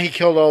 Yeah, he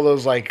killed all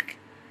those like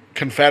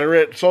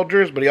Confederate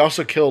soldiers, but he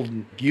also killed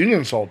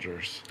Union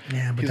soldiers.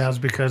 Yeah, but that was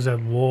because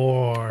of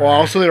war. Well,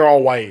 also they're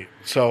all white,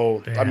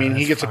 so Yeah, I mean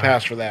he that's gets a fine.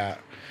 pass for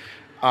that.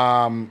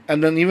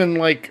 And then even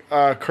like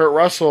Kurt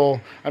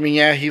Russell, I mean,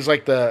 yeah, he's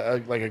like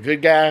like a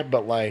good guy,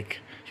 but like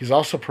he's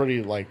also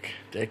pretty like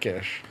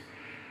dickish.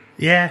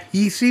 Yeah,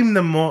 he seemed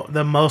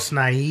the most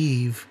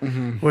naive,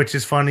 which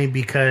is funny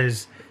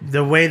because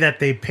the way that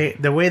they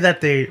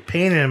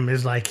paint him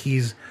is like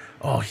he's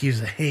a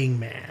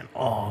hangman.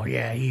 Oh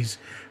yeah, he's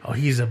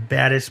the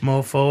baddest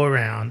mofo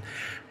around.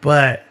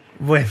 But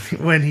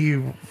when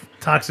he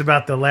talks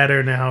about the letter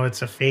and how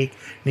it's a fake,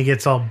 and he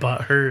gets all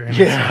butthurt, and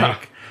it's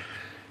like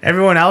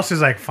everyone else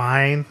is like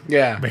fine,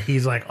 Yeah, but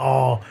he's like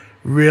all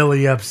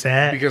really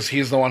upset because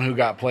he's the one who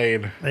got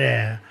played.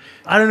 Yeah,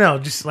 I don't know,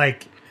 just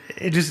like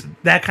it just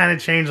that kind of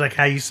changed like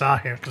how you saw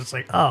him because it's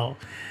like wow,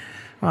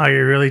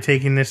 you're really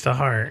taking this to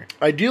heart.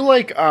 I do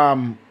like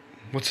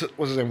what's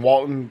his name,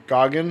 Walton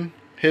Goggin.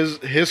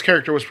 His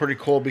character was pretty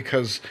cool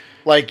because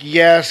like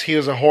yes, he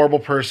was a horrible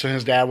person.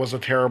 His dad was a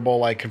terrible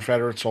like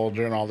Confederate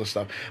soldier and all this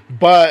stuff.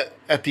 But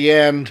at the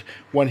end,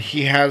 when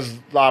he has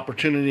the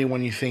opportunity,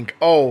 when you think,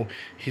 oh,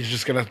 he's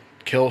just gonna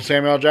kill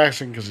Samuel L.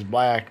 Jackson because he's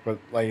black, but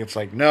like it's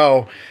like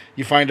no,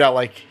 you find out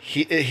like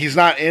he's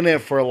not in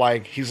it for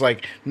like he's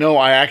like no,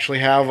 I actually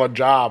have a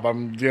job.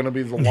 I'm gonna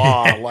be the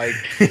law. Like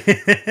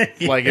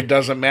like it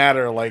doesn't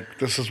matter. Like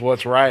this is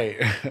what's right.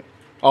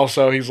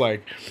 Also, he's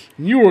like,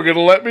 you were going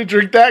to let me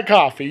drink that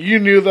coffee. You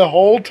knew the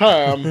whole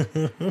time.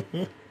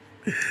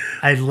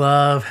 I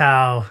love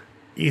how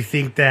you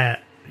think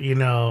that,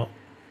 you're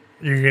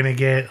going to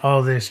get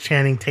all this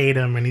Channing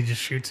Tatum and he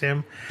just shoots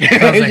him.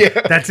 I was like,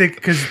 that's it.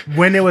 Because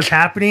when it was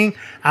happening,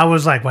 I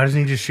was like, why doesn't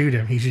he just shoot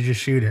him? He should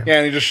just shoot him. Yeah,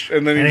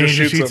 and then he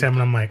just shoots him.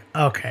 And I'm like,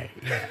 okay,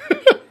 yeah.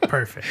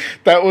 Perfect.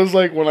 That was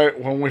like when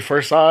I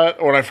first saw it,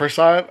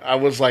 I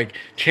was like,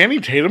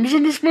 Channing Tatum's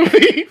in this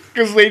movie?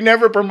 Because they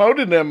never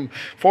promoted him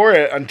for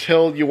it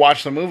until you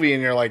watch the movie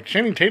and you're like,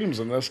 Channing Tatum's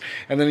in this.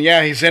 And then,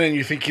 yeah, he's in it and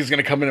you think he's going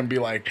to come in and be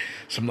like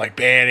some like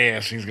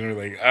badass. He's going to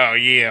be like, oh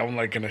yeah, I'm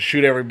like going to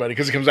shoot everybody.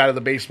 Because he comes out of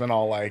the basement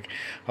all like,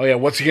 oh yeah,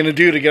 what's he going to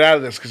do to get out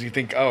of this? Because you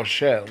think, oh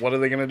shit, what are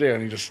they going to do?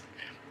 And he just,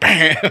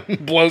 bam,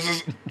 blows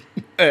his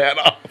head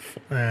off.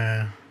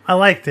 I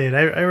liked it.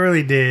 I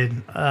really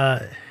did.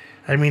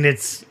 I mean,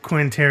 it's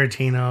Quentin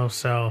Tarantino,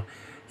 so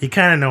you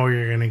kind of know what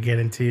you're going to get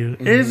into.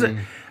 It is,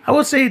 I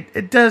would say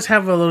it does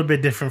have a little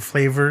bit different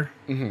flavor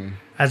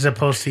as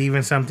opposed to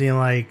even something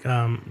like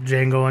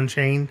Django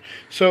Unchained.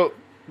 So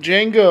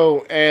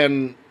Django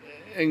and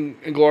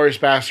Inglourious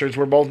Bastards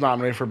were both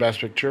nominated for Best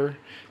Picture.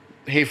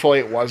 Hateful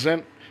Eight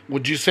wasn't.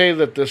 Would you say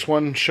that this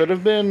one should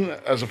have been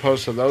as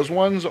opposed to those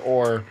ones,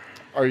 or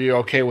are you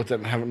okay with it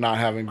not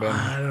having been?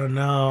 I don't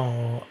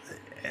know.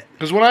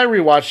 Because when I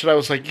rewatched it, I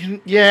was like,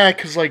 yeah,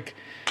 because like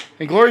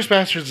Inglourious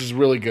Bastards is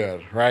really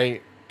good,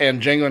 right?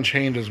 And Django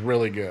Unchained is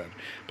really good.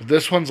 But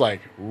this one's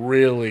like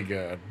really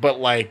good.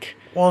 But like,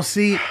 well,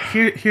 see,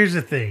 here's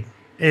the thing: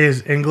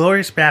 is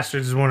Inglourious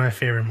Bastards is one of my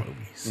favorite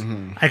movies.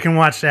 I can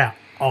watch that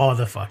all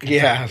the fucking time.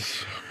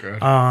 Yes,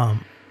 good.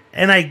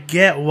 And I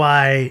get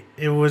why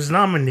it was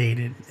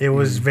nominated. It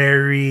was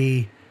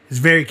very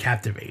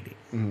captivating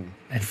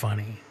and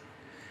funny.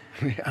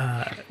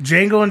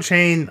 Django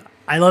Unchained,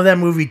 I love that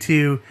movie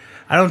too.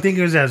 I don't think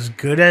it was as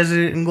good as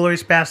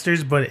Inglourious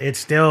Bastards, but it's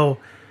still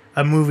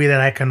a movie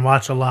that I can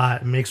watch a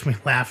lot. It makes me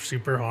laugh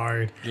super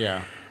hard.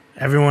 Yeah.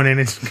 Everyone in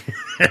it's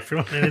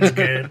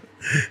good.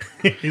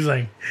 He's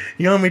like,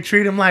 you want me to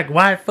treat him like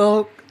white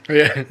folk?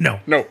 Yeah. No.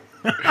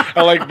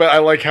 I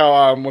like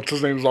how what's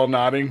his name's all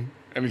nodding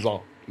and he's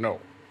all no.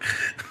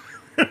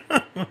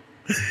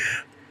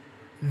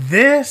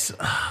 This,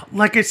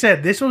 like I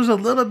said, this was a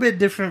little bit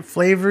different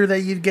flavor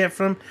that you'd get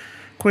from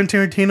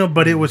Quentin Tarantino,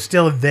 but it was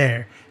still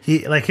there.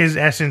 His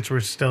essence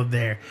was still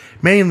there,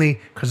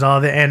 mainly because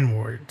all the N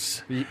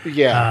words.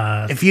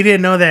 Yeah. If you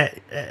didn't know that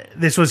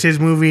this was his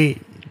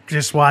movie,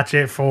 just watch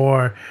it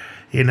for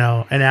an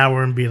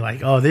hour and be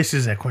like, oh, this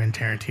is a Quentin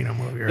Tarantino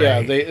movie, right?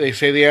 Yeah, they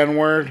say the N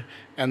word,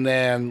 and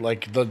then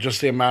like just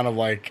the amount of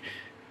like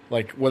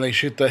when they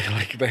shoot the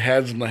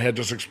heads and the head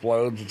just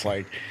explodes. It's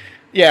like,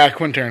 yeah,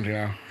 Quentin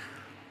Tarantino.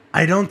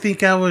 I don't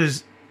think I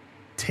was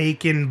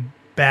taken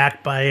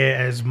back by it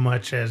as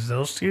much as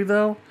those two,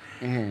 though.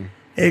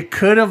 It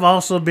could have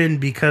also been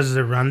because of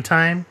the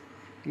runtime.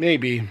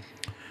 Maybe.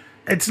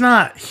 It's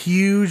not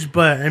huge,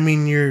 but I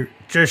mean, you're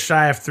just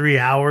shy of 3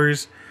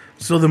 hours,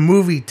 so the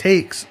movie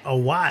takes a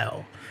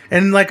while.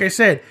 And like I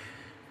said,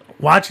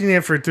 watching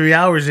it for 3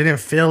 hours, it didn't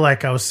feel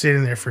like I was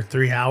sitting there for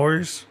 3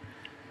 hours.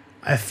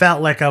 I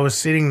felt like I was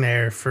sitting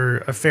there for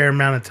a fair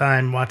amount of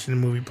time watching the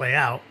movie play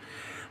out.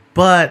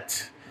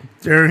 But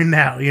during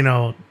that,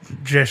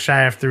 just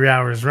shy of 3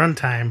 hours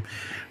runtime,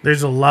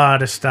 there's a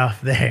lot of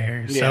stuff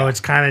there. Yeah. So it's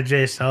kind of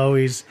just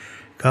always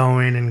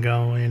going and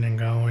going and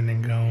going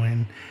and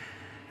going.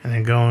 And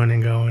then going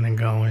and going and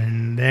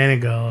going. Then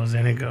it goes,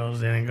 then it goes,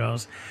 then it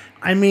goes.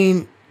 I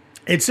mean,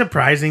 it's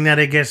surprising that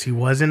I guess he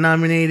wasn't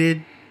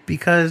nominated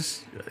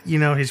because,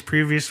 his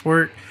previous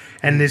work.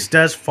 And this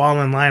does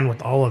fall in line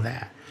with all of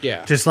that.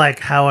 Yeah. Just like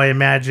how I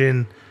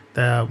imagine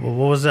what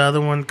was the other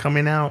one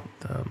coming out?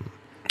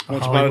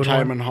 Once Upon a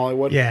Time in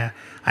Hollywood? Yeah.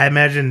 I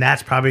imagine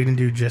that's probably going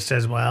to do just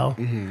as well.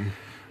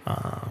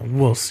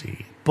 We'll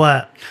see.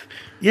 But,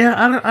 yeah,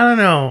 I don't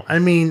know. I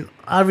mean,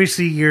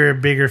 obviously you're a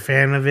bigger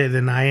fan of it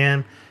than I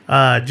am.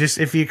 Just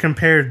if you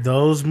compare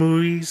those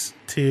movies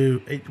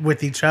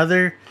with each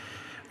other,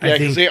 yeah,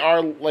 because they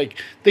are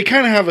they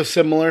kind of have a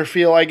similar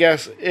feel, I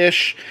guess,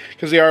 ish,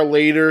 because they are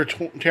later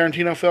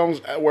Tarantino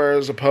films,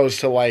 whereas opposed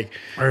to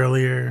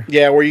earlier.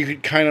 Yeah, where you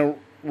could kind of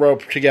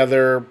rope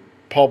together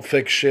Pulp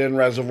Fiction,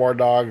 Reservoir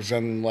Dogs,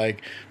 and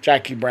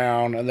Jackie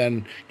Brown, and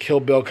then Kill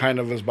Bill kind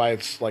of is by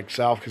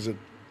itself because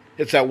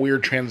it's that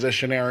weird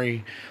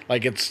transitionary,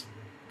 it's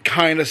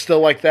kind of still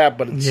like that,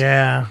 but it's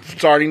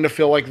starting to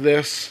feel like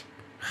this.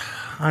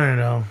 I don't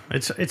know.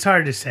 It's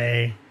hard to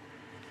say.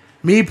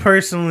 Me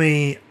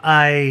personally,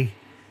 I'm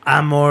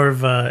more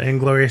of a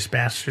Inglourious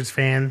Basterds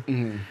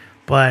fan,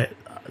 but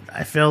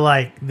I feel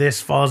like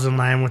this falls in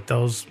line with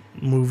those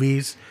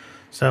movies.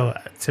 So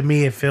to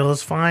me, it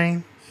feels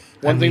fine.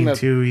 One thing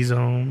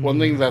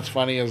that's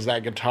funny is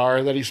that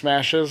guitar that he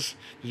smashes.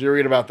 Did you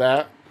read about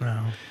that?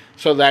 No.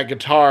 So that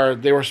guitar,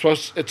 they were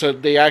supposed.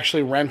 They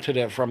actually rented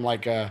it from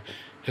a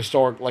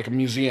historic, a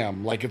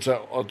museum. It's an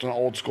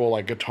old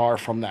school guitar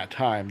from that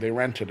time. They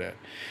rented it,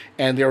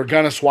 and they were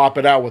gonna swap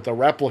it out with a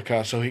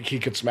replica so he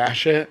could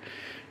smash it.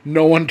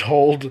 No one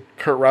told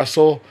Kurt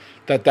Russell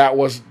that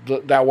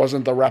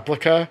wasn't the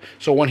replica.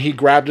 So when he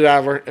grabbed it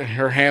out of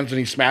her hands and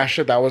he smashed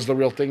it, that was the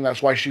real thing.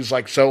 That's why she's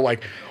oh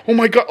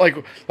my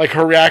god,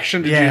 her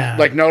reaction. Did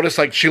you notice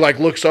she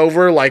looks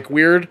over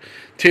weird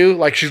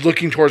too, she's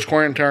looking towards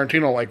Quentin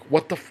Tarantino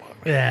what the fuck.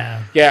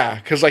 Yeah. Yeah,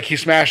 because he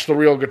smashed the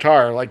real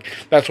guitar.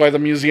 That's why the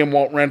museum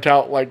won't rent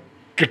out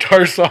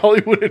guitars to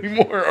Hollywood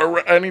anymore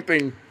or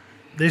anything.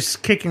 This is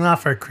kicking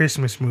off our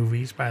Christmas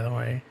movies, by the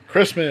way.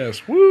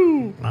 Christmas,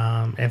 woo!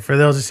 And for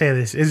those who say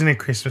this isn't a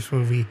Christmas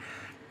movie,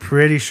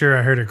 pretty sure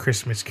I heard a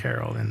Christmas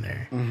Carol in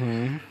there.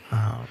 Mm-hmm.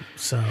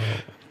 So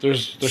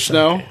there's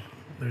snow.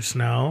 There's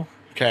snow.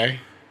 Okay.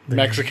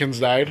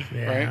 Mexicans died.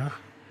 Yeah. Right?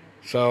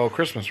 So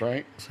Christmas,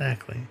 right?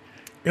 Exactly.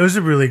 It was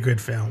a really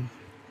good film.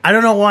 I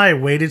don't know why I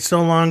waited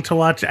so long to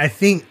watch it. I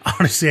think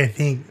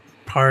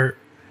part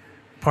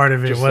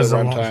of it just was the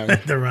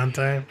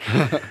runtime.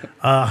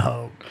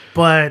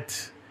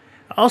 But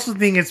I also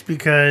think it's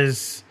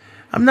because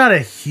I'm not a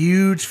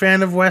huge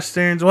fan of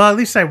Westerns. Well, at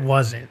least I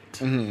wasn't.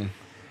 Mm-hmm.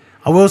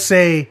 I will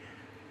say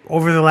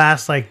over the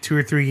last 2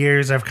 or 3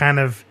 years, I've kind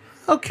of,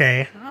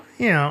 okay,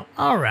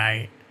 all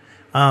right.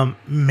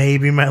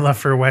 Maybe my love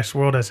for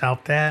Westworld has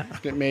helped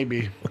that.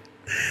 Maybe.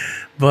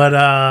 But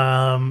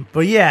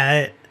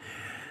yeah,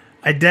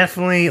 I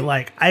definitely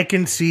I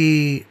can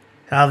see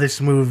how this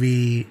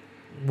movie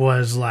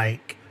was a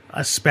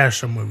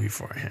special movie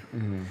for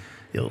him.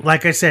 Mm-hmm.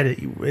 Like I said,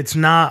 it's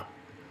not.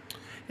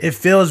 It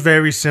feels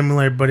very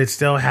similar, but it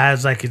still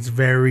has its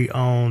very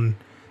own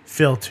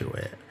feel to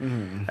it.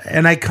 Mm-hmm.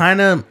 And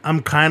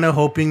I'm kind of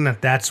hoping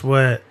that that's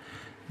what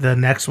the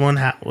next one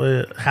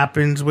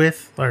happens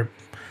with, or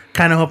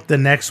kind of hope the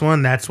next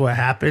one that's what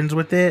happens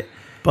with it.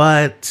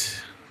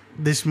 But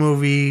this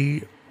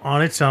movie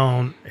on its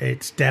own,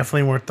 it's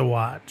definitely worth the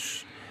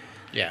watch.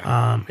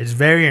 Yeah. It's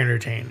very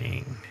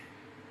entertaining.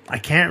 I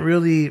can't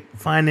really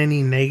find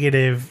any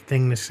negative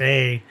thing to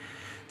say.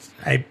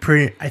 I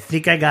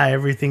think I got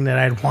everything that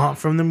I'd want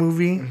from the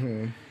movie.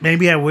 Mm-hmm.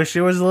 Maybe I wish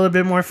it was a little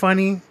bit more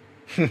funny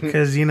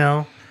because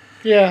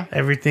yeah,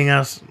 everything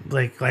else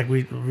like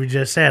we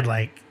just said,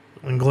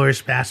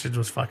 Inglourious Basterds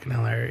was fucking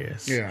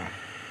hilarious. Yeah,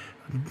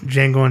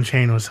 Django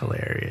Unchained was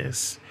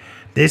hilarious.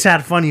 This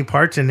had funny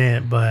parts in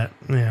it, but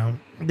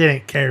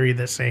didn't carry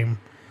the same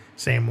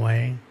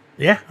way.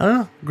 Yeah, I don't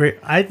know. Great.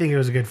 I think it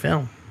was a good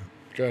film.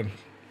 Good.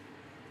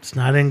 It's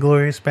not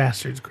Inglourious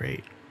Basterds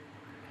great,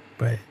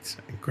 but it's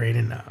great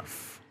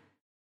enough.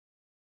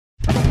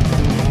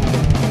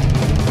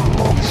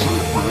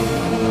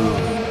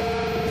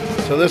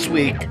 So this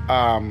week,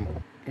 we're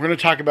going to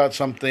talk about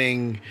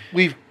something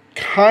we've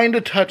kind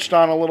of touched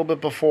on a little bit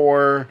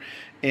before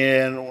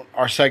in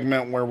our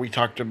segment where we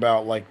talked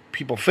about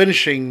people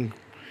finishing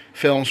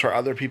films for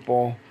other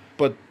people,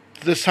 but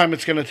this time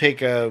it's going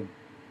to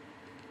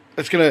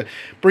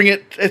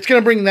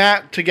bring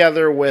that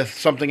together with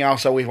something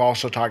else that we've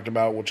also talked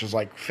about, which is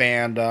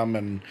fandom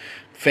and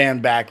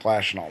fan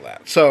backlash and all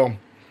that. So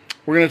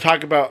we're going to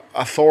talk about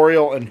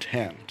authorial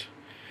intent.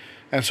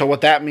 And so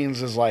what that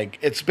means is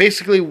it's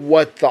basically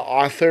what the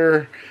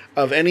author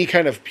of any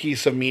kind of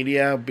piece of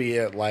media, be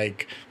it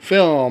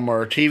film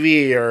or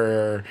TV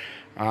or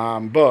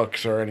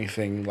books or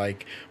anything.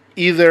 Like,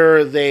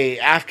 either they,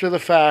 after the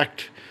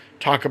fact,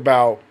 talk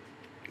about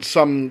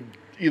some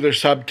either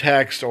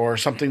subtext or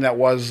something that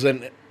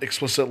wasn't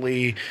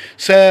explicitly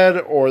said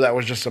or that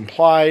was just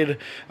implied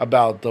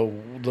about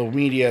the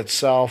media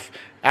itself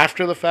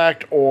after the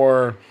fact,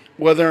 or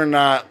whether or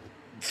not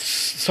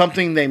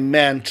something they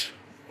meant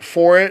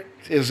for it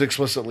is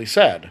explicitly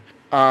said.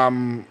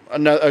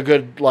 A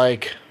good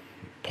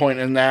point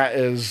in that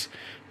is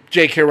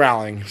J.K.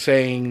 Rowling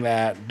saying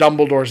that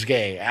Dumbledore's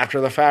gay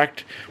after the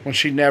fact, when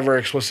she never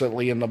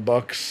explicitly in the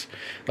books.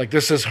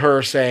 This is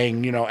her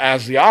saying,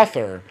 as the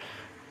author,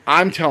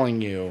 I'm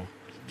telling you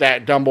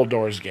that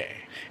Dumbledore's gay.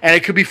 And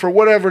it could be for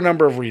whatever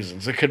number of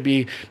reasons. It could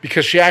be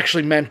because she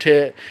actually meant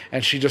it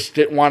and she just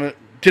didn't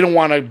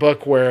want a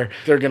book where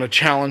they're going to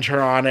challenge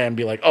her on it and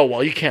be like, oh,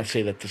 well, you can't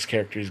say that this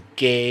character is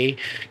gay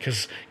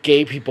because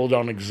gay people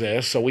don't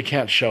exist, so we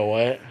can't show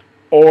it.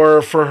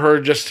 Or for her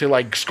just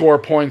to score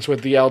points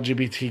with the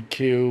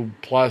LGBTQ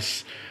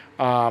plus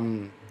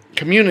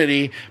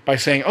community by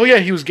saying, oh yeah,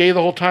 he was gay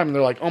the whole time. And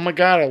they're like, oh my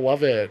God, I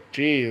love it.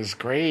 Geez,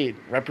 great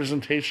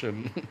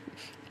representation.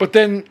 But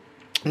then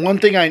one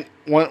thing I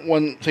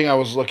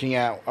was looking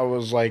at, I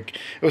was it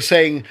was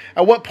saying,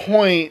 at what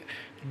point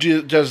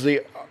does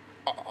the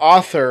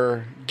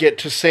author get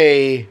to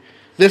say,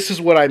 this is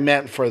what I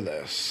meant for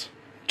this?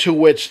 To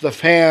which the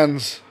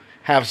fans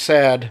have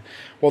said,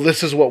 well,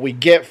 this is what we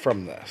get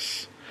from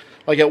this.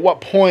 At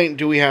what point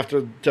do we have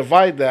to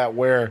divide that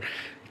where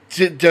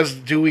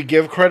do we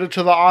give credit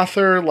to the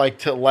author,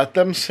 to let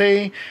them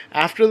say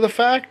after the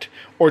fact?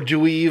 Or do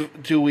we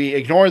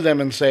ignore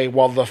them and say,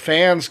 well, the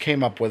fans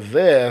came up with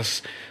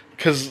this?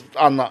 Because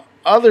on the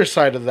other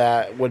side of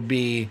that would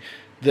be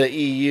the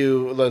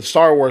EU, the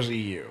Star Wars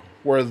EU,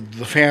 where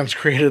the fans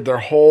created their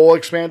whole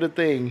expanded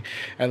thing,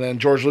 and then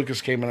George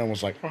Lucas came in and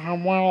was like,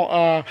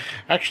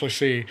 actually,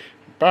 see,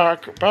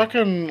 back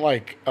in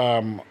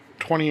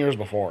 20 years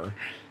before,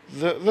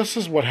 this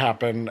is what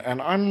happened,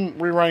 and I'm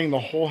rewriting the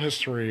whole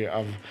history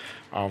of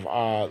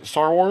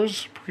Star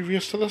Wars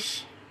previous to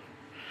this.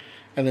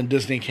 And then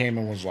Disney came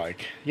and was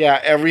like,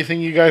 yeah,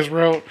 everything you guys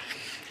wrote,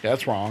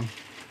 that's wrong.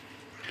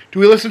 Do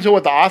we listen to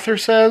what the author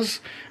says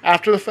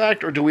after the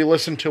fact, or do we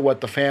listen to what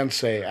the fans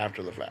say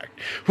after the fact?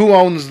 Who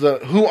owns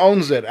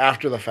it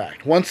after the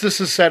fact? Once this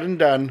is said and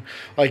done,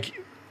 like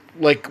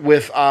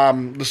with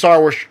the Star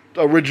Wars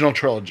original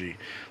trilogy.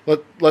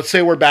 Let's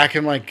say we're back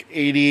in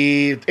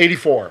 80,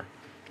 84,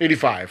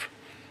 85.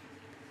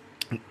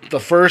 The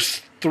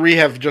first 3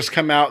 have just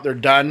come out, they're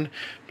done.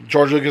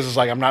 George Lucas is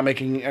like, I'm not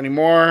making any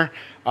more.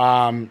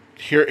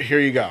 Here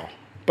you go.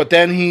 But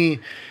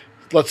then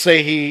let's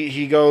say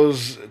he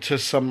goes to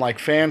some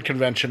fan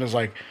convention, is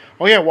like,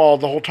 oh yeah, well,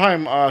 the whole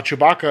time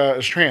Chewbacca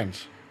is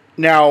trans.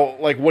 Now,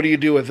 what do you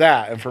do with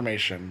that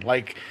information?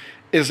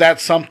 Is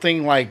that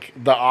something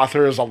the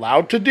author is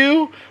allowed to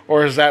do,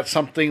 or is that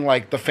something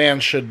the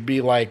fans should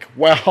be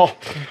well,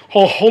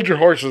 hold your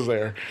horses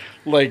there.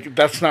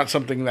 That's not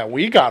something that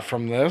we got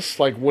from this.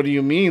 What do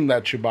you mean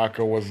that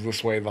Chewbacca was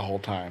this way the whole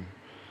time?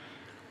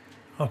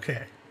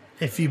 Okay.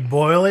 If you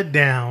boil it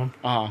down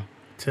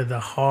to the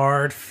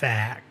hard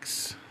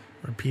facts,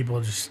 where people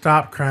just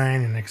stop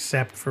crying and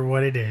accept for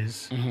what it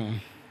is,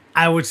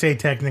 I would say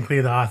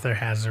technically the author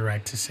has the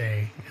right to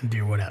say and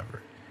do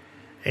whatever.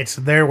 It's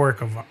their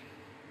work of art.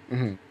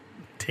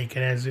 Take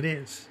it as it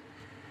is.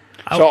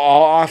 So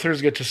all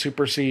authors get to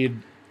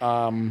supersede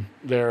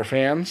their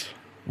fans?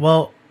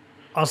 Well,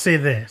 I'll say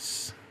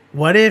this.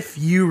 What if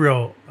you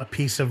wrote a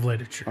piece of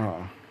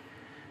literature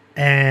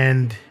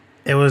and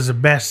it was a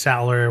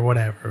bestseller or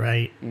whatever,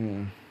 right?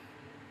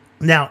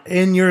 Now,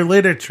 in your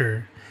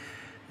literature,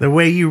 the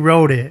way you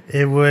wrote it,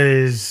 it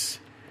was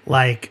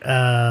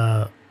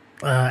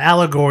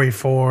allegory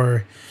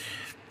for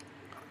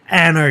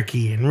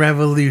anarchy and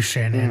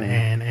revolution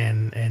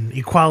and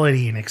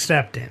equality and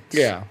acceptance.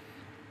 Yeah.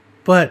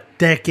 But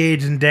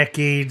decades and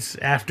decades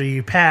after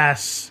you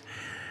pass,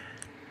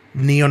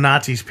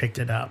 neo-Nazis picked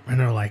it up. And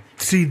they're like,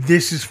 see,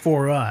 this is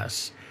for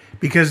us.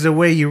 Because the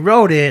way you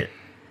wrote it,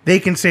 they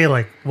can say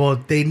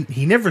well,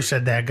 he never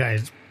said that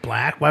guy's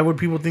black. Why would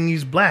people think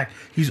he's black?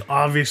 He's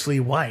obviously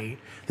white.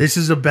 This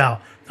is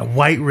about the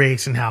white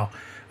race and how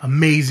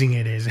amazing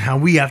it is and how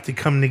we have to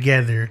come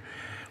together,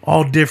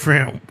 all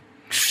different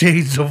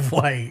shades of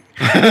white,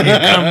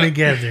 and come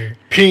together.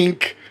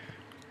 Pink,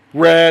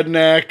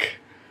 redneck,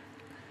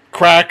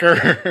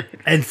 cracker.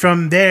 And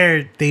from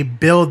there, they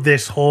build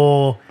this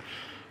whole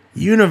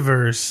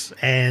universe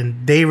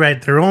and they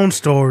write their own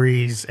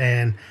stories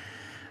and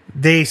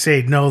they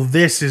say, no,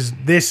 this is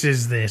this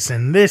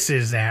and this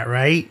is that,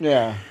 right?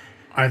 Yeah.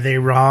 Are they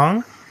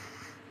wrong?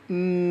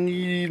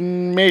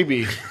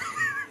 Maybe.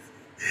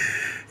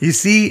 You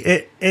see,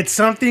 it's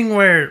something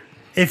where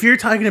if you're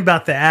talking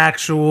about the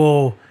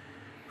actual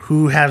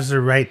who has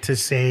the right to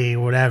say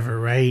whatever,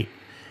 right?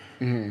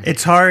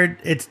 It's hard.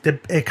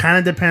 It kind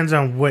of depends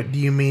on what do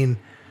you mean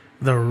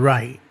the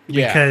right.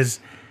 Yeah.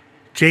 Because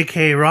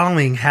J.K.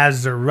 Rowling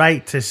has the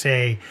right to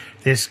say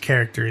this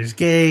character is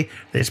gay,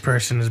 this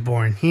person is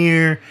born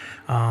here,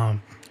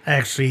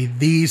 actually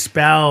these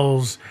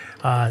spells,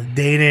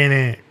 they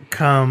didn't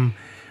come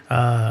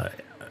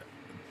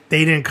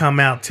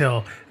out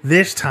till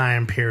this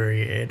time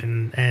period,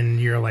 and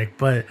you're like,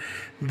 but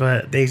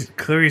they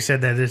clearly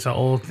said that it's an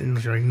old thing.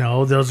 You're like,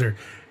 no, those are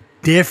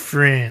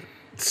different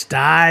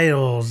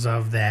styles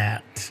of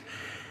that.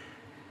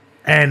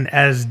 And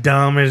as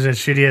dumb as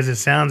shitty as it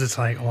sounds, it's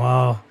like,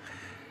 well,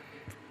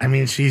 I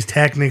mean, she's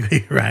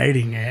technically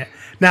writing it.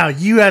 Now,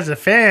 you as a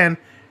fan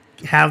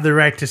have the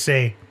right to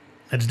say,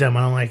 that's dumb,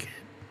 I don't like it.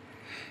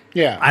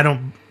 Yeah.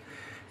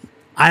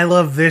 I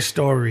love this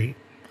story.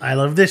 I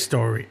love this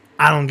story.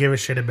 I don't give a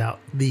shit about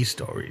these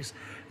stories.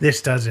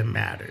 This doesn't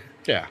matter.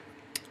 Yeah.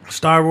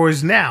 Star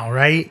Wars Now,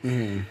 right?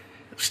 Mm.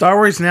 Star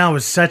Wars Now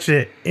is such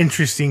an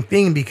interesting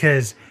thing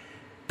because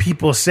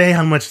people say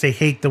how much they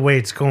hate the way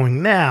it's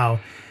going now,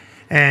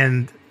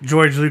 and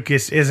George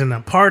Lucas isn't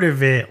a part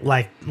of it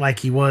like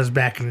he was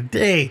back in the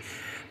day.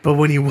 But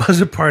when he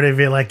was a part of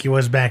it like he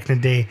was back in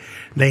the day,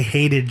 they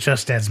hated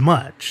just as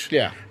much.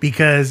 Yeah.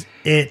 Because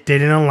it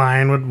didn't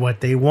align with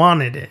what they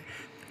wanted it.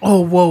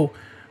 Oh, whoa,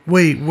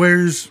 wait,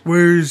 where's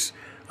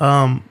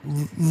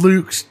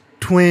Luke's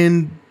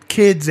twin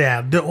kids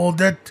at?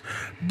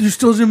 This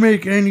doesn't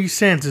make any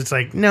sense. It's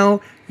like,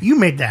 no, you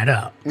made that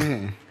up.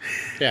 Mm-hmm.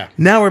 Yeah.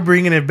 Now we're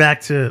bringing it back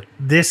to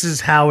this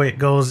is how it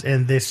goes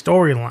in this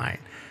storyline.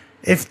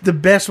 If the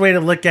best way to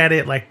look at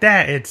it like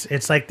that,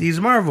 it's like these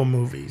Marvel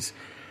movies.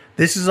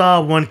 This is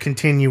all one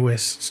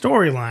continuous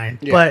storyline,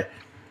 yeah. But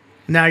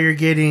now you're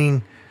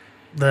getting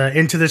the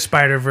Into the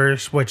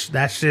Spider-Verse, which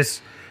that's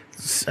just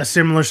a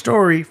similar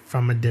story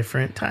from a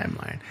different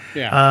timeline.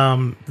 Yeah.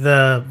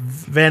 The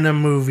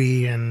Venom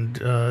movie and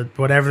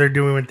whatever they're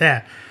doing with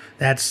that,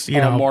 that's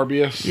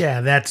Morbius.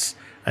 Yeah, that's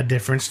a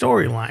different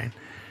storyline.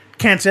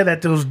 Can't say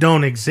that those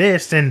don't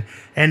exist, and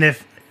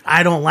if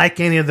I don't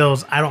like any of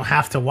those, I don't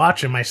have to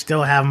watch them. I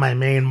still have my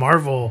main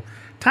Marvel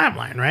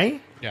timeline,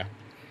 right? Yeah.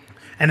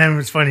 And then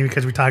it's funny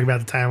because we talk about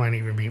the timeline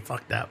even being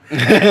fucked up.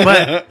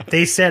 But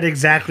they said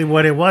exactly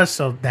what it was,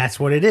 so that's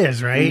what it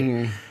is, right?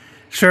 Mm-hmm.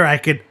 Sure, I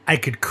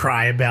could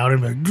cry about it,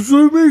 like, does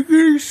that make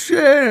any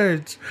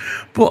sense?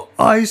 But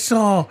I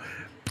saw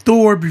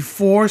Thor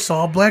before I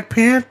saw Black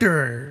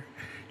Panther.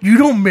 You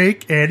don't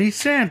make any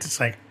sense.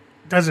 It's like,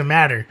 doesn't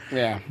matter.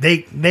 Yeah.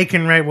 They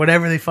can write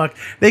whatever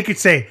they could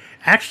say.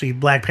 Actually,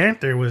 Black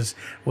Panther was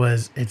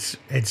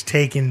it's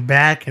taken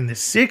back in the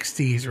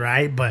 60s,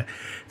 right? But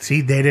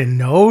see, they didn't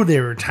know they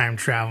were time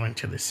traveling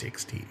to the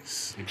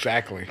 60s.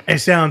 Exactly. It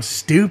sounds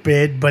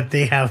stupid, but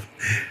they have,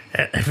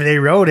 if they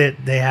wrote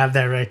it, they have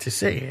that right to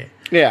say it.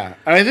 Yeah,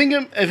 and I think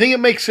it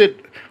makes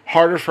it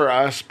harder for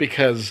us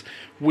because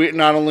we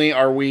not only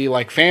are we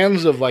like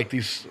fans of like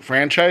these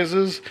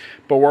franchises,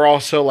 but we're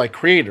also like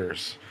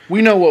creators.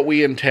 We know what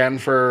we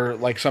intend for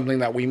like something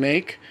that we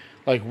make.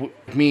 Like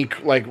me,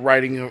 like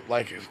writing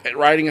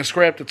a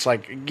script. It's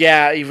like,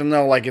 yeah, even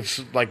though like it's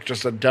like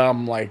just a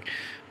dumb I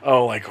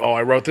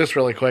wrote this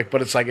really quick,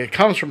 but it's like it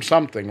comes from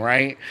something,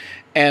 right?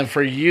 And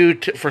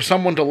for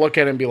someone to look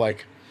at it and be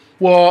like,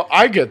 well,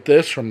 I get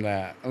this from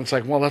that, and it's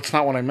like, well, that's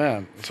not what I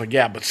meant. It's like,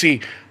 yeah, but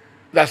see,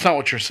 that's not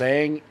what you're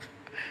saying.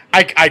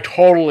 I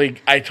totally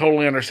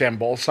understand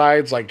both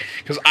sides, like,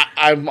 because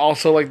I'm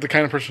also like the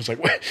kind of person who's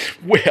like,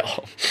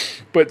 well,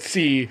 but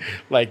see,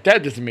 like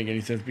that doesn't make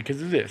any sense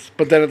because of this.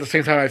 But then at the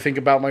same time, I think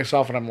about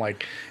myself and I'm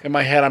like, in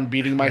my head, I'm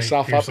beating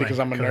myself up because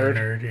I'm a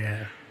nerd.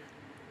 Yeah.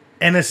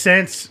 In a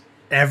sense,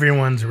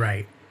 everyone's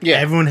right. Yeah,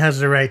 everyone has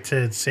the right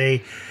to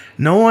say.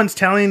 No one's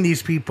telling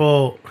these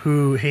people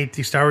who hate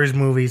these Star Wars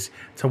movies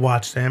to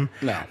watch them.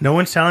 No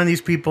one's telling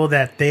these people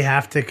that they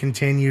have to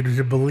continue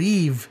to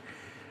believe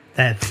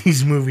that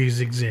these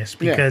movies exist,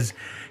 because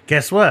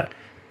guess what?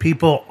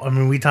 People, I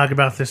mean, we talk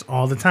about this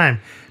all the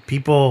time.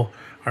 People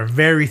are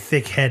very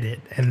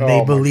thick-headed, and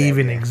they believe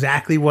in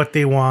exactly what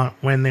they want,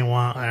 when they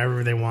want,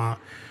 however they want,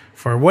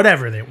 for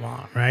whatever they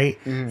want, right?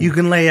 Mm-hmm. You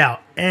can lay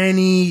out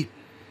any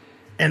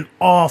and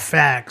all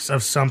facts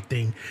of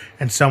something,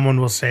 and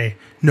someone will say,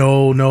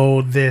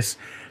 no, this.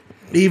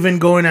 Even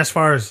going as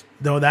far as,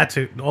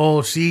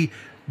 you're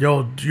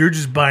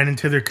just buying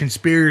into their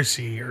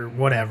conspiracy or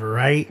whatever,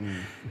 right?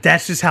 Mm.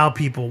 That's just how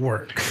people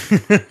work.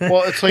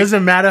 Well, it's like,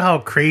 doesn't matter how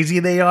crazy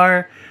they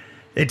are.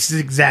 It's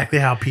exactly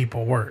how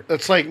people work.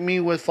 It's like me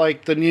with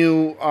like the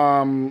new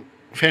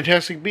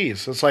Fantastic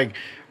Beasts. It's like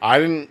I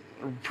didn't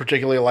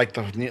particularly like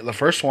the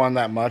first one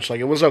that much. Like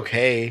it was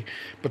okay,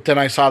 but then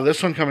I saw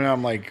this one coming out.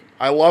 I'm like,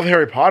 I love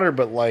Harry Potter,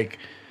 but like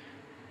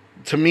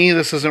to me,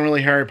 this isn't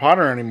really Harry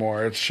Potter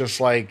anymore. It's just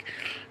like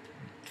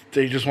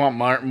they just want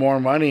more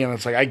money, and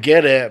it's like I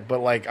get it,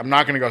 but like I'm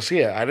not gonna go see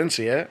it. I didn't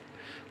see it.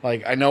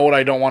 Like, I know what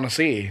I don't want to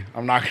see.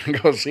 I'm not going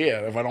to go see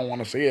it if I don't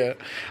want to see it.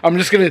 I'm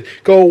just going to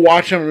go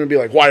watch them and be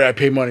like, why did I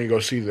pay money to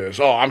go see this?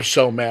 Oh, I'm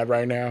so mad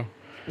right now.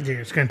 Yeah,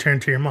 it's going to turn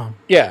to your mom.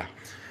 Yeah.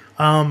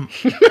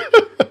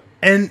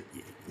 And,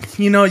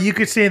 you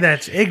could say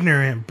that's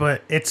ignorant,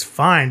 but it's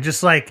fine.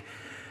 Just like,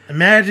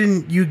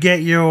 imagine you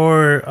get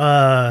your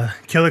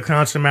Killer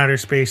Clowns from Outer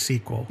Space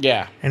sequel.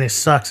 Yeah. And it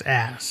sucks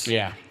ass.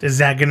 Yeah. Is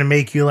that going to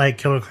make you like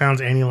Killer Clowns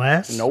any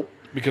less? Nope.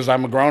 Because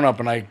I'm a grown-up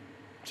and I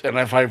And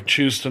if I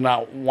choose to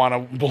not want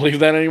to believe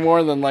that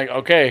anymore, then like,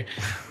 okay.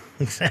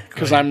 Exactly.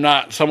 Because I'm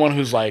not someone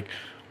who's like,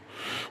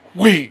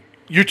 wait,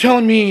 you're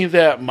telling me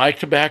that Mike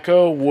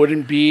Tobacco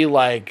wouldn't be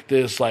like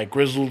this like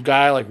grizzled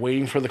guy like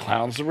waiting for the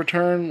clowns to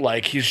return?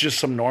 Like he's just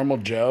some normal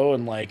Joe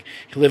and like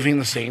living in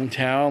the same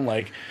town?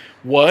 Like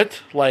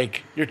what?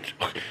 Like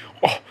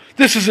oh,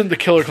 this isn't the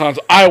killer clowns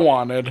I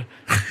wanted.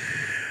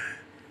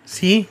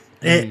 See?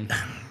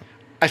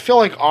 I feel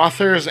like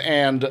authors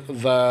and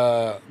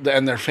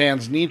their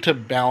fans need to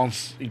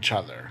balance each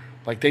other.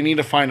 Like they need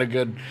to find a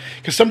good,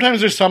 because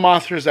sometimes there's some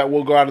authors that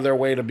will go out of their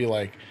way to be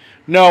like,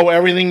 no,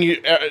 everything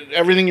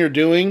you're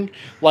doing.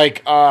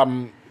 Like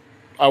I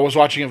was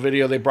watching a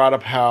video. They brought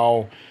up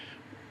how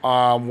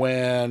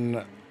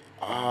when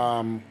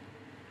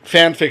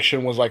fan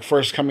fiction was like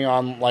first coming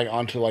on like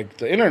onto like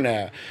the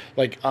internet,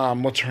 like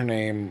what's her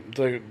name,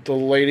 the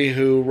lady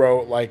who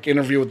wrote like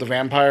Interview with the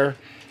Vampire,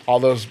 all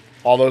those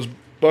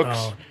books.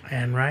 Oh,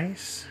 Anne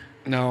Rice?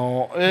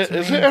 No,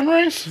 is it Anne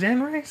Rice? Is it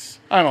Anne Rice?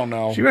 I don't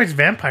know. She writes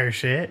vampire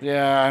shit.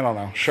 Yeah, I don't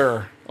know.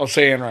 Sure, I'll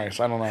say Anne Rice.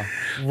 I don't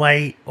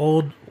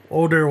know.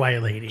 Older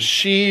white lady.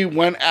 She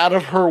went out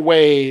of her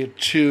way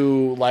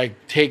to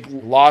like take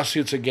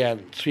lawsuits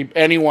against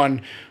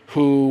anyone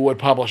who would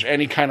publish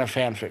any kind of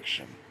fan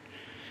fiction.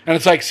 And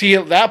it's like, see,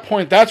 at that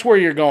point, that's where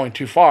you're going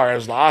too far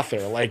as the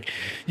author. Like,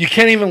 you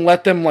can't even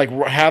let them like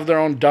have their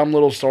own dumb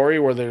little story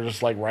where they're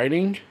just like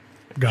writing.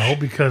 No,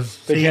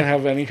 because they can't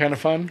have any kind of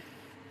fun.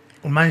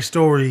 In my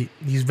story,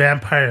 these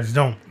vampires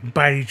don't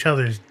bite each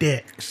other's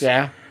dicks.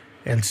 Yeah.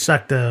 And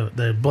suck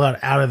the blood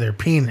out of their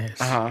penis.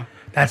 Uh-huh.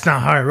 That's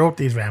not how I wrote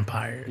these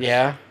vampires.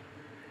 Yeah.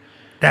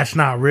 That's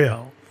not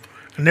real.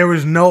 And there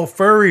was no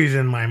furries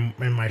in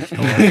my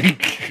story.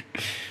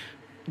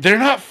 They're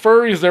not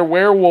furries, they're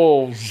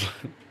werewolves.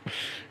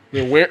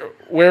 They're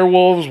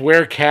werewolves,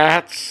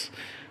 were-cats,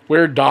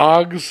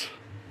 were-dogs.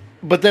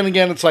 But then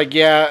again, it's like,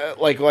 yeah,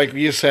 like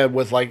you said,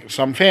 with like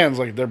some fans,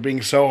 like they're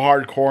being so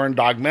hardcore and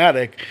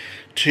dogmatic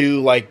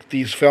to like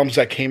these films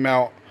that came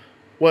out,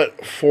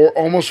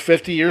 almost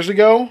 50 years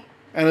ago?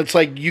 And it's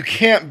like, you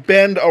can't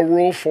bend a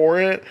rule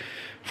for it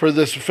for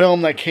this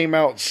film that came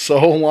out so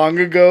long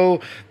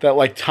ago that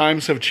like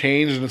times have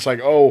changed and it's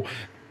like, oh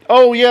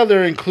yeah,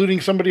 they're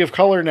including somebody of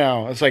color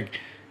now. It's like,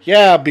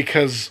 yeah,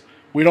 because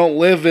we don't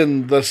live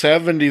in the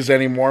 70s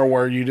anymore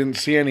where you didn't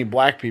see any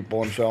black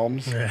people in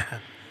films. Yeah.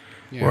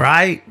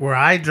 Yeah. Where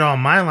I draw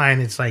my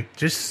line, it's like,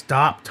 just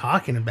stop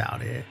talking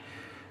about it.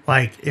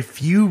 Like,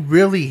 if you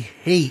really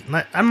hate,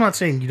 I'm not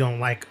saying you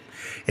don't like them.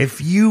 If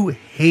you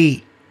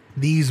hate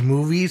these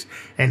movies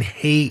and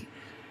hate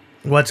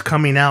what's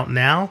coming out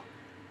now,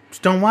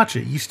 just don't watch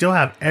it. You still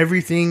have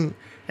anything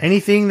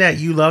that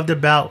you loved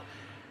about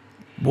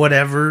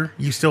whatever,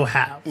 you still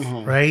have,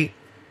 right?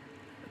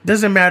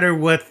 Doesn't matter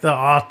what the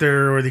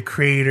author or the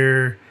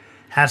creator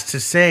has to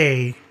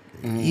say.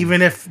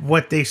 Even if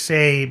what they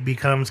say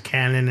becomes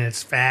canon and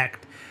it's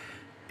fact,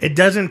 it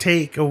doesn't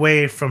take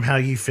away from how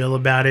you feel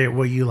about it,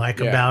 what you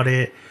like about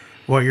it,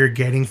 what you're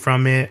getting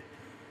from it.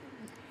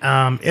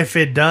 If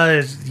it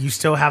does, you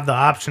still have the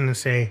option to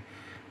say,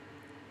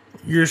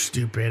 you're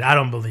stupid. I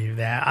don't believe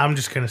that. I'm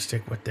just going to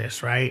stick with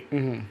this, right?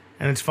 And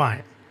it's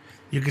fine.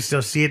 You can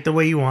still see it the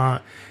way you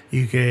want.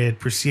 You could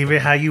perceive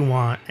it how you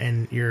want,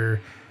 and you're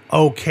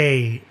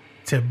okay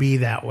to be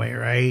that way,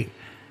 right?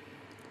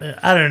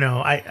 I don't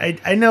know.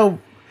 I know,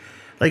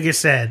 like I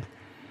said,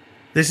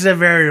 this is a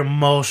very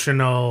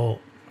emotional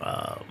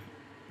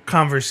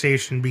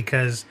conversation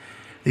because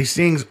these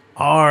things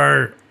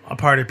are a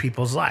part of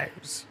people's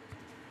lives.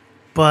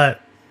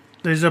 But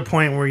there's a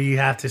point where you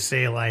have to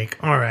say, like,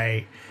 all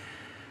right,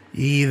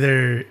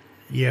 either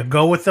you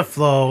go with the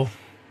flow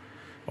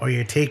or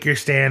you take your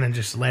stand and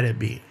just let it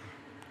be.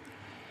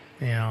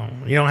 You know,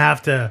 you don't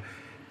have to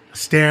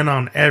stand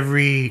on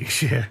every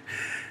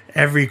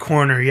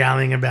corner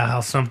yelling about how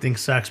something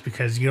sucks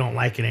because you don't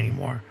like it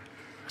anymore.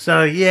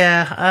 So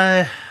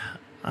yeah,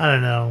 I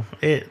don't know.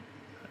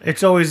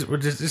 It's always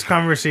this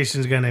conversation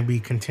is going to be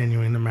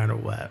continuing no matter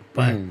what.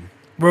 But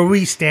where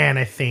we stand,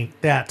 I think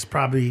that's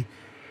probably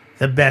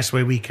the best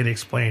way we could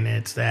explain it.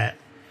 It's that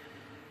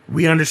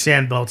we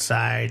understand both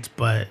sides,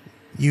 but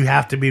you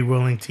have to be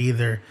willing to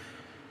either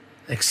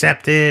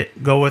accept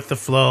it, go with the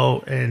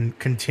flow, and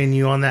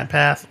continue on that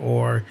path,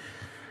 or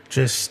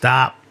just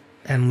stop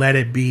and let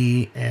it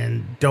be,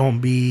 and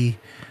don't be,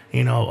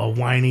 a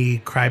whiny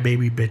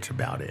crybaby bitch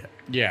about it.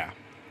 Yeah.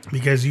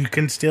 Because you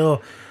can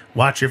still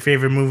watch your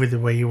favorite movie the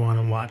way you want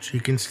to watch.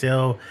 You can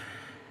still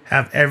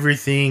have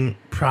everything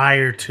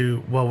prior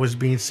to what was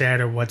being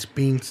said or what's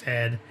being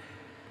said,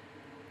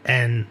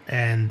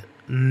 and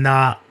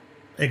not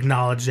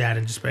acknowledge that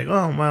and just be like,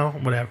 oh, well,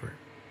 whatever.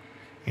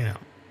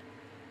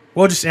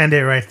 We'll just end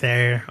it right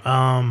there.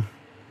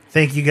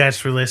 Thank you guys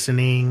for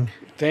listening.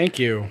 Thank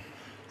you.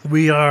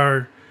 We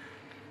are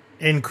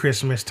in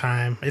Christmas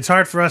time. It's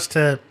hard for us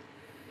to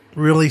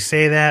really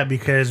say that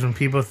because when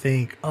people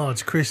think, oh,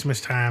 it's Christmas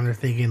time, they're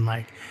thinking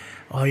like,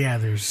 oh yeah,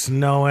 there's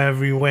snow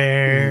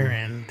everywhere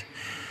and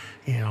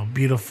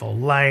beautiful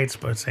lights,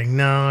 but it's like,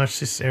 no, it's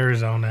just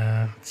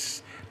Arizona.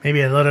 It's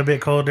Maybe a little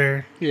bit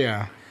colder,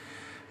 Yeah.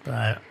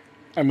 but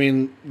I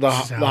mean, the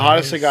This is how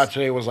hottest it it is. got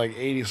today was like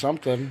 80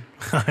 something.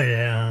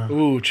 yeah.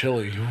 Ooh,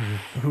 chilly.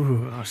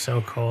 Ooh,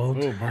 so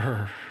cold. Ooh,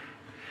 brr.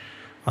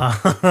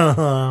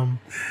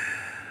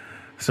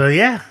 So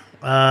yeah,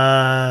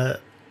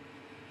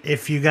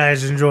 if you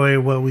guys enjoy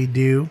what we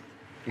do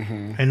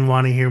and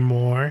want to hear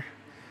more,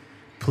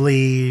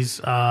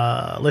 please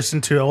listen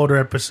to older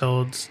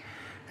episodes.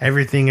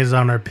 Everything is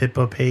on our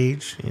Pippa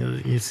page.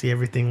 You see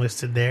everything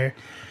listed there,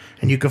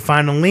 and you can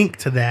find a link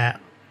to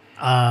that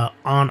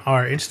on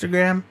our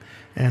Instagram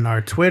and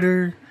our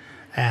Twitter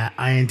at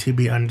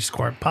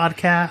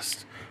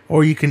INTB_podcast,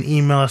 or you can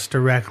email us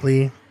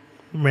directly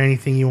for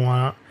anything you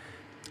want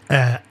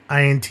at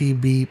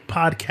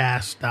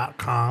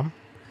intbpodcast.com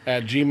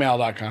At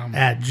gmail.com.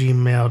 at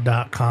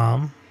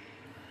gmail.com.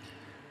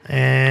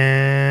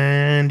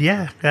 And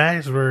yeah,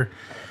 guys, we're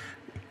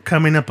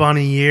coming up on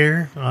a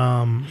year.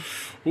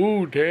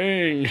 Ooh,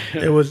 dang.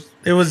 It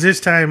was this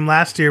time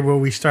last year where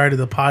we started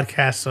the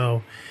podcast,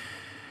 so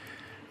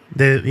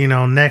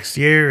next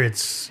year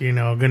it's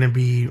gonna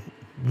be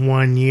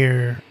 1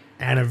 year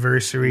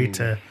anniversary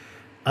to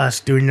us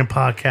doing the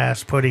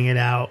podcast, putting it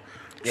out,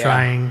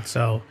 trying.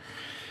 So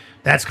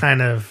that's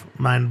kind of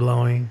mind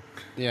blowing.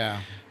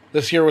 Yeah.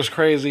 This year was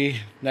crazy.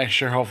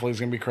 Next year, hopefully, it's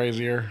going to be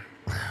crazier.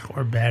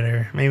 Or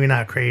better. Maybe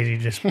not crazy,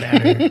 just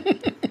better.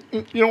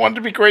 You don't want it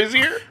to be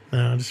crazier?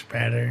 No, just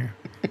better.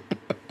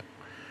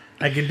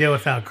 I can deal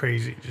without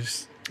crazy.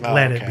 Just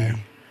let it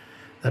be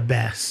the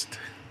best.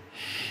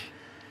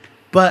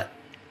 But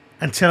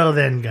until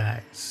then,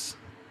 guys,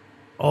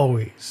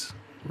 always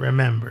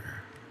remember,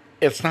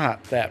 It's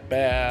not that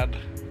bad.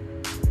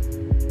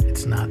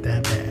 it's not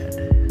that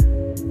bad.